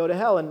go to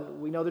hell.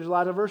 And we know there's a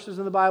lot of verses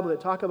in the Bible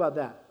that talk about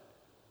that.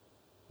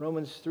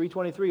 Romans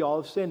 3:23,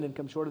 all have sinned and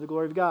come short of the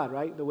glory of God,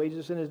 right? The wages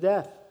of sin is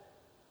death.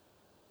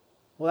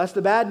 Well, that's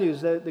the bad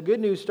news. The good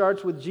news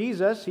starts with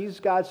Jesus. He's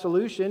God's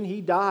solution.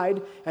 He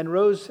died and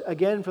rose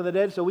again from the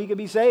dead so we could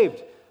be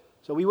saved,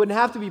 so we wouldn't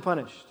have to be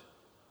punished.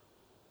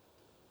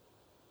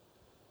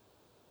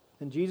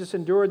 And Jesus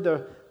endured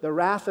the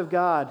wrath of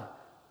God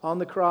on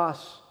the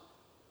cross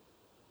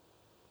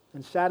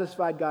and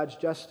satisfied God's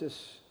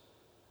justice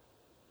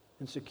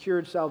and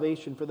secured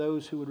salvation for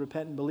those who would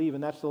repent and believe.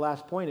 And that's the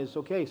last point is,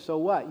 okay, so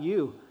what?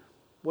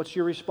 What's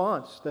your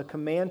response? The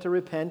command to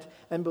repent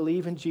and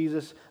believe in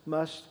Jesus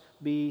must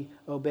be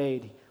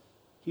obeyed.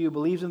 He who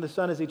believes in the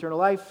Son has eternal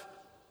life.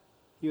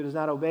 He who does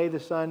not obey the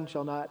Son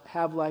shall not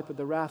have life, but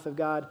the wrath of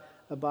God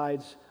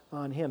abides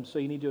on him. So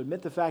you need to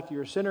admit the fact that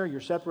you're a sinner, you're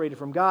separated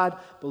from God,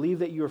 believe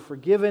that you are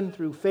forgiven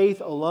through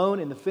faith alone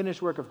in the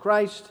finished work of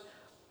Christ,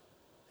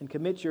 and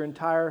commit your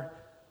entire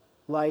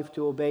life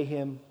to obey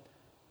Him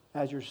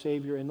as your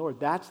Savior and Lord.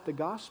 That's the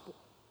gospel.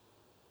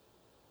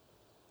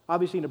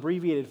 Obviously in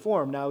abbreviated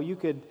form. Now you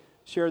could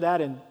share that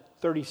in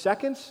 30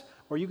 seconds,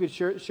 or you could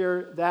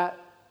share that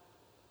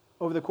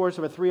over the course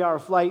of a 3-hour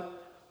flight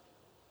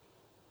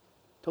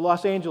to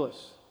Los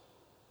Angeles,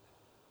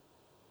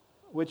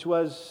 which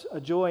was a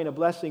joy and a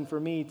blessing for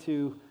me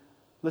to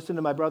listen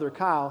to my brother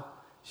Kyle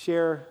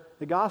share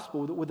the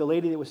gospel with the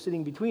lady that was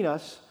sitting between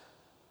us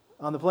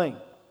on the plane.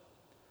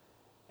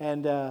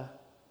 And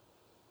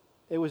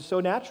it was so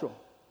natural.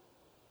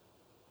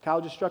 Kyle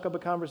just struck up a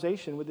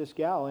conversation with this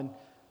gal, and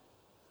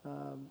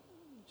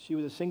she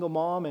was a single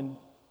mom, and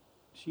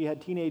she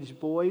had teenage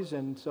boys,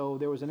 and so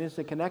there was an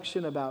instant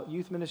connection about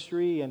youth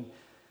ministry, and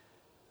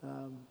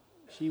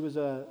she was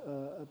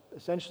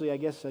essentially, I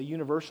guess, a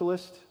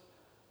universalist,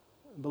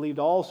 believed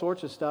all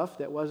sorts of stuff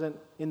that wasn't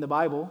in the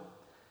Bible.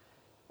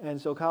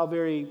 And so Kyle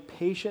very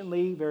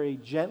patiently, very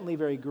gently,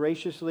 very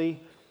graciously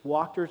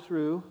walked her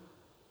through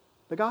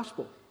the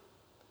gospel.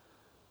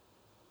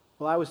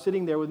 Well, I was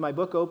sitting there with my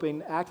book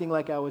open, acting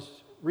like I was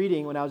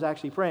reading when I was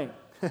actually praying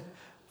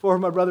for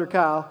my brother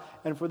Kyle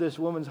and for this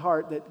woman's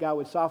heart, that God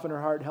would soften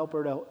her heart and help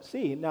her to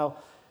see. Now,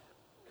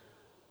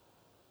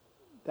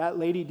 that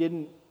lady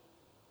didn't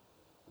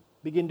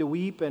begin to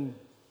weep and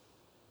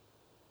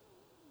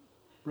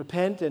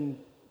repent and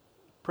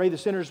pray the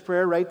sinner's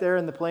prayer right there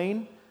in the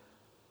plane,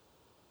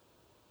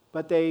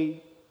 but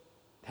they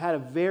had a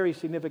very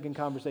significant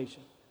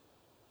conversation.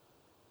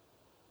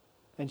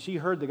 And she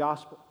heard the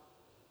gospel.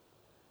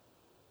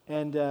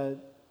 And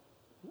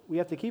we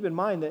have to keep in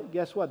mind that,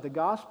 guess what? The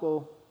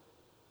gospel,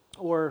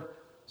 or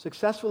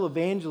Successful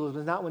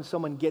evangelism is not when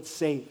someone gets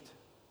saved.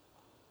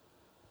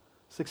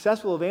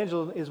 Successful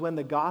evangelism is when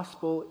the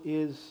gospel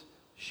is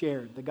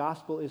shared, the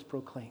gospel is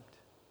proclaimed,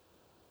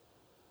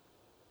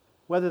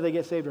 whether they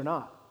get saved or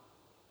not.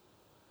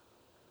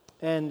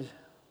 And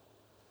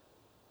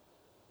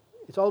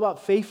it's all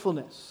about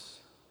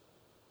faithfulness,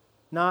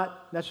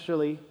 not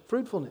necessarily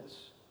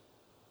fruitfulness.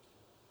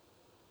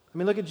 I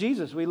mean, look at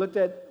Jesus. We looked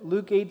at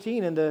Luke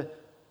 18 and the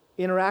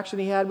interaction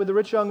he had with the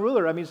rich young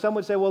ruler. I mean, some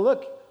would say, well,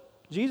 look,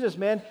 Jesus,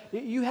 man,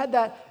 you had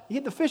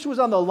the fish was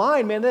on the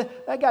line, man.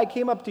 That guy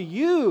came up to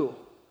you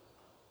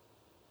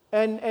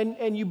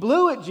and you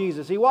blew it,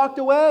 Jesus. He walked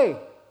away.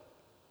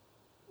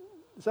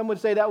 Some would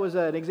say that was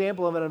an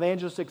example of an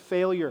evangelistic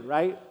failure,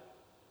 right?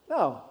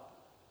 No,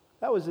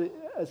 that was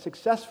a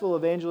successful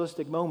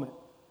evangelistic moment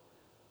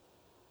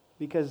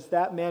because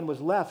that man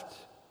was left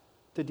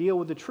to deal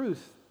with the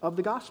truth of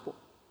the gospel.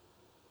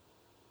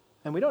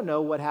 And we don't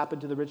know what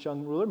happened to the rich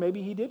young ruler.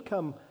 Maybe he did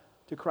come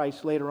to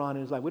Christ later on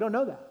in his life. We don't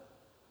know that.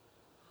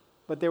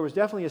 But there was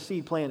definitely a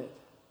seed planted.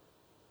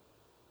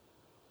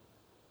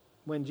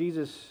 When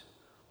Jesus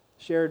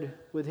shared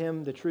with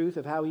him the truth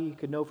of how he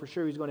could know for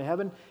sure he was going to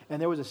heaven,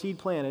 and there was a seed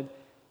planted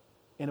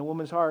in a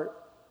woman's heart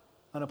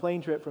on a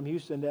plane trip from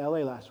Houston to LA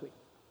last week.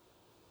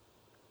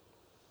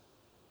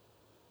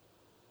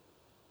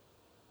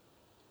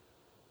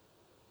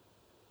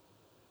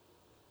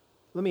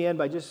 Let me end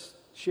by just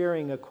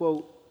sharing a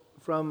quote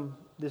from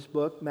this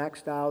book,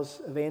 Max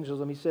Dow's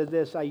Evangelism. He said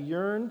this: I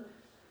yearn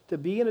to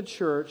be in a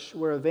church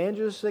where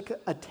evangelistic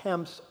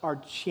attempts are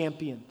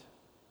championed.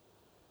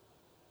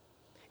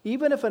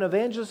 Even if an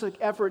evangelistic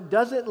effort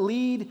doesn't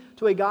lead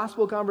to a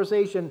gospel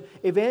conversation,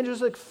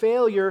 evangelistic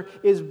failure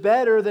is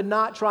better than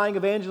not trying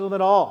evangelism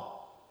at all.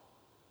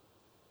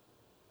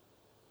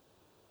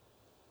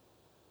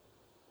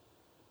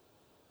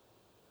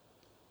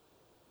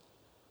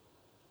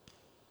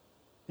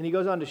 And he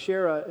goes on to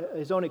share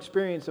his own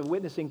experience of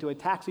witnessing to a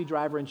taxi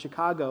driver in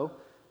Chicago.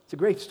 It's a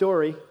great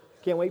story.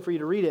 Can't wait for you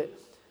to read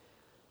it.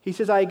 He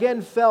says, I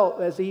again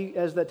felt as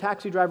the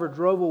taxi driver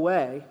drove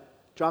away,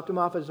 dropped him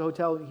off at his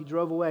hotel, he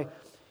drove away.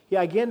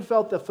 I again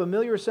felt the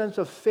familiar sense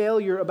of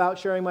failure about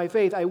sharing my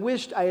faith. I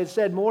wished I had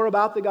said more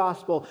about the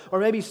gospel, or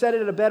maybe said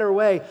it in a better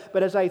way.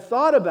 But as I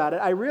thought about it,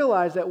 I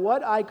realized that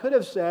what I could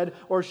have said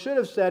or should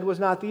have said was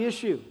not the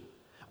issue.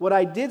 What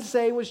I did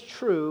say was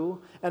true,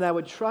 and I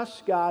would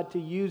trust God to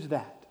use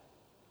that.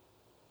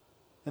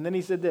 And then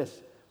he said this: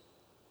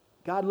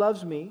 God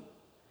loves me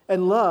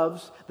and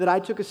loves that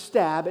I took a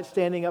stab at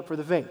standing up for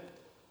the faith.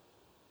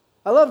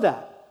 I love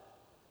that.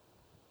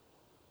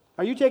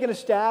 Are you taking a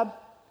stab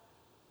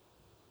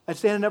at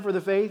standing up for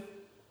the faith?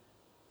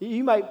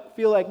 You might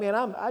feel like, man,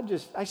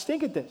 I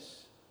stink at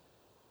this.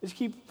 I just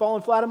keep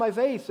falling flat on my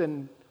face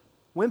and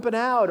wimping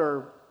out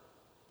or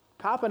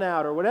copping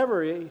out or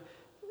whatever.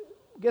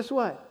 Guess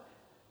what?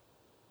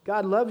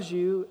 God loves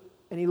you,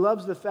 and He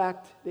loves the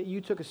fact that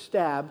you took a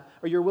stab,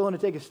 or you're willing to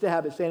take a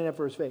stab at standing up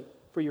for His faith,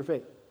 for your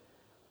faith.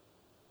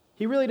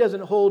 He really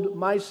doesn't hold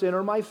my sin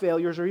or my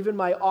failures or even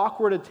my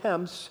awkward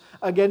attempts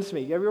against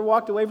me. Have you ever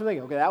walked away from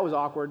thinking, okay, that was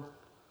awkward?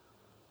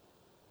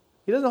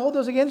 He doesn't hold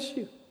those against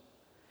you.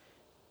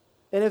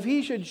 And if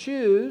He should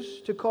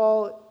choose to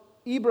call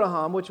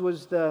Abraham, which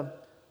was the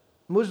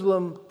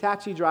Muslim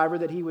taxi driver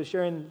that he was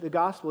sharing the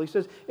gospel, he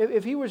says,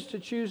 if He was to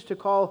choose to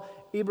call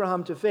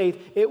Abraham to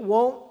faith, it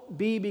won't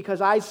be because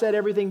I said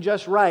everything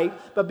just right,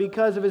 but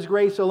because of His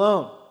grace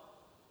alone.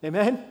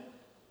 Amen?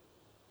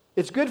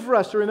 It's good for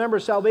us to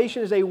remember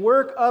salvation is a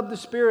work of the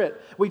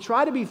Spirit. We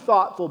try to be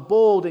thoughtful,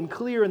 bold, and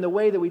clear in the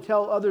way that we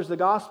tell others the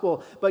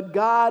gospel, but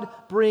God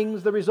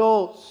brings the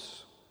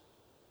results.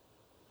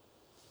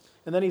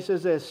 And then he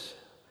says this: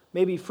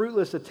 maybe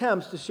fruitless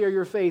attempts to share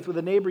your faith with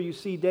a neighbor you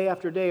see day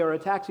after day or a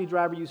taxi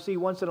driver you see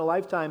once in a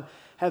lifetime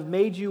have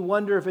made you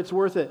wonder if it's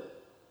worth it.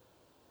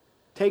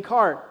 Take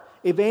heart.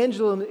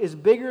 Evangelism is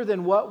bigger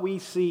than what we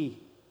see.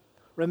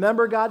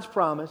 Remember God's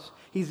promise.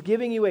 He's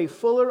giving you a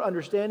fuller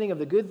understanding of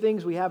the good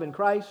things we have in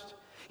Christ.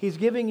 He's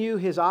giving you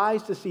His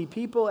eyes to see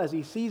people as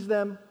He sees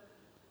them.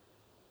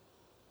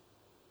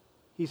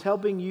 He's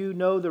helping you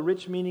know the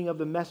rich meaning of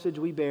the message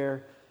we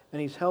bear,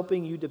 and He's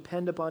helping you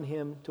depend upon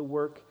Him to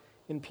work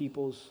in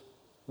people's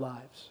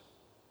lives.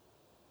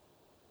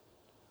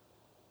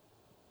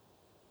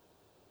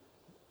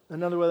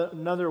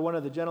 Another one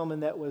of the gentlemen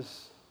that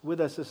was with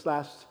us this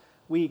last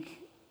week,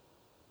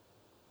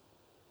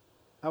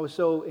 I was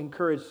so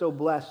encouraged, so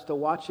blessed to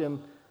watch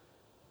him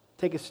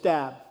take a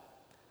stab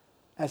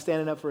at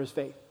standing up for his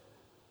faith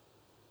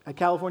at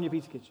California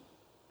Pizza Kitchen.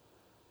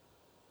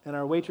 And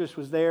our waitress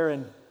was there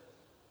and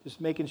just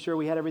making sure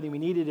we had everything we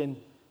needed. And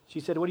she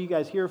said, "What are you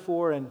guys here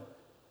for?" And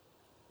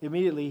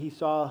immediately he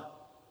saw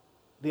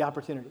the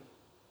opportunity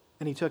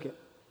and he took it.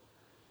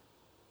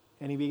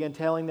 And he began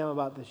telling them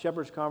about the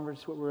Shepherd's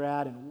Conference, what we're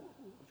at, and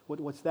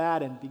what's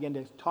that, and began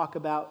to talk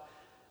about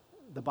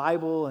the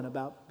Bible and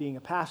about being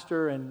a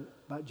pastor and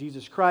about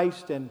Jesus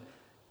Christ, and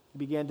he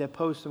began to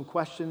pose some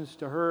questions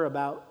to her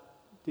about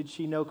did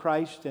she know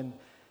Christ, and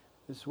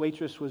this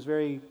waitress was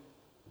very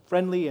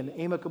friendly and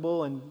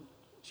amicable, and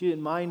she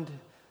didn't mind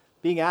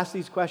being asked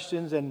these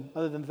questions, and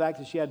other than the fact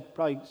that she had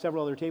probably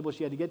several other tables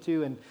she had to get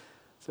to, and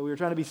so we were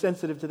trying to be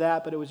sensitive to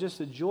that, but it was just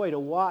a joy to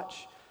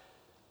watch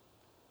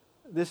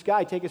this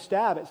guy take a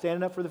stab at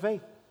standing up for the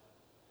faith.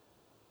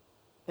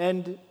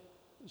 And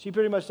she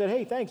pretty much said,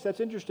 "Hey, thanks, that's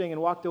interesting,"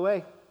 and walked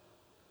away.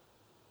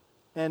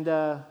 And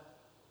the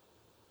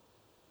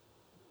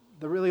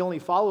really only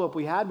follow-up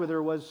we had with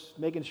her was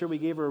making sure we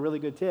gave her a really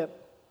good tip.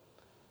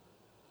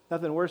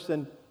 Nothing worse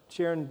than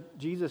sharing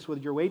Jesus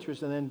with your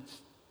waitress and then,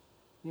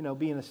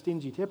 being a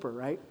stingy tipper,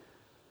 right?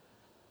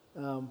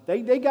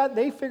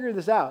 They figured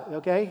this out,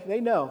 okay? They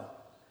know.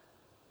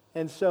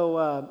 And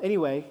so,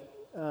 anyway,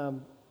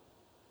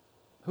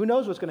 who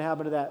knows what's going to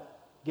happen to that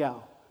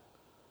gal?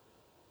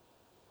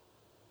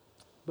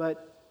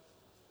 But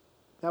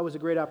that was a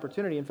great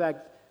opportunity. In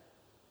fact,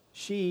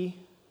 she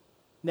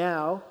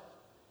now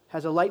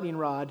has a lightning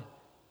rod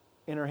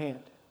in her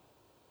hand.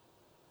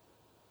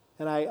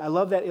 And I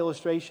love that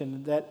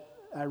illustration that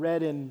I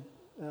read in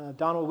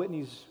Donald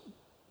Whitney's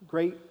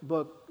great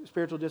book,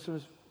 Spiritual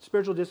Disciplines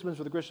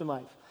for the Christian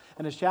Life.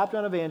 And his chapter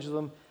on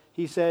evangelism,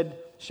 he said,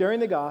 sharing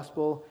the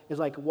gospel is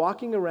like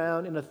walking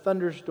around in a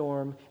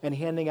thunderstorm and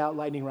handing out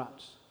lightning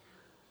rods.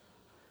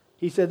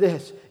 He said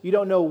this: you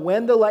don't know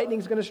when the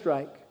lightning's going to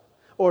strike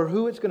or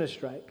who it's going to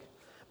strike,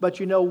 but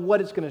you know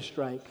what it's going to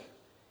strike.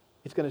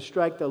 It's going to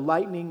strike the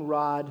lightning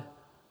rod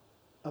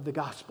of the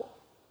gospel.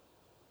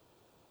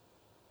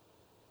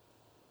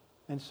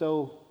 And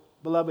so,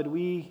 beloved,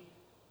 we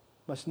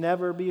must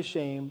never be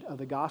ashamed of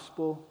the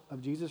gospel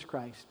of Jesus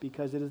Christ,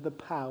 because it is the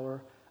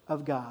power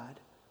of God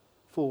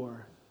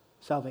for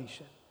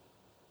salvation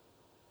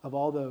of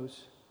all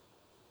those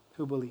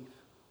who believe.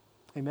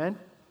 Amen?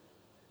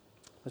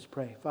 Let's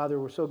pray. Father,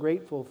 we're so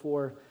grateful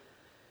for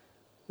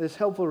this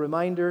helpful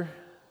reminder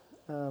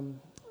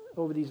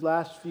over these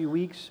last few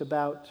weeks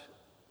about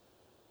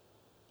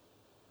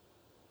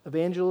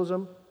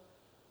evangelism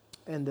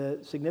and the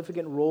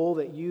significant role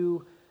that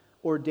you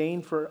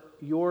ordained for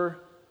your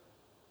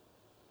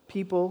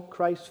people,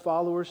 Christ's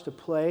followers, to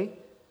play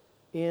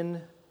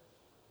in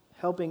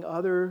helping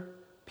other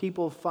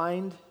people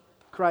find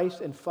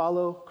Christ and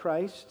follow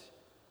Christ.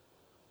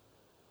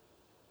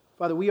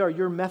 Father, we are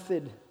your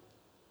method.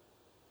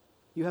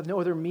 You have no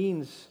other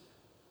means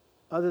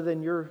other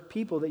than your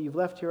people that you've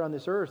left here on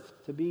this earth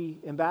to be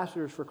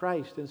ambassadors for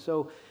Christ. And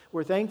so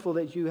we're thankful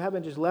that you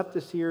haven't just left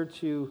us here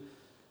to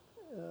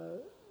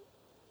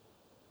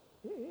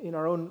in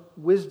our own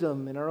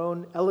wisdom, in our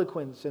own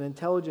eloquence and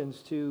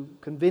intelligence to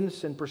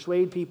convince and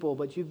persuade people,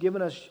 but you've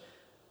given us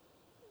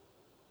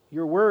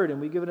your word and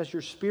we've given us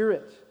your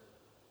spirit.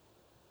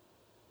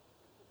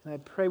 And I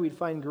pray we'd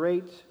find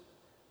great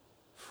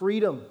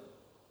freedom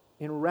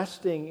in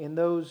resting in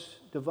those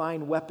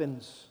divine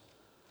weapons,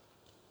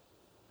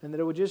 and that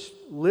it would just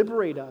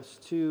liberate us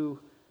to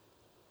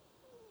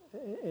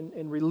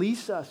and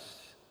release us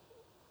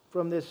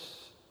from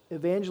this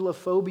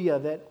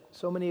evangelophobia that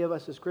so many of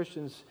us as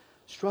Christians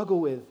struggle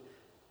with,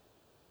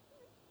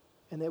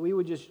 and that we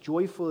would just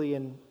joyfully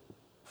and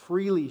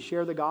freely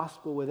share the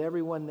gospel with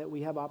everyone that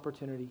we have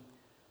opportunity,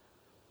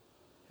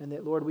 and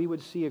that, Lord, we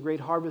would see a great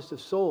harvest of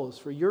souls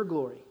for your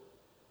glory.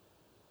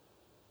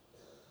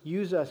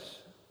 Use us,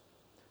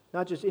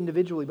 not just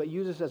individually, but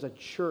use us as a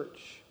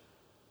church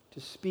to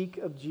speak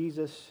of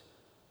Jesus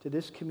to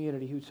this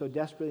community who so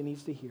desperately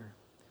needs to hear.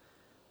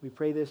 We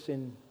pray this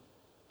in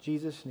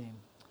Jesus' name.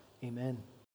 Amen.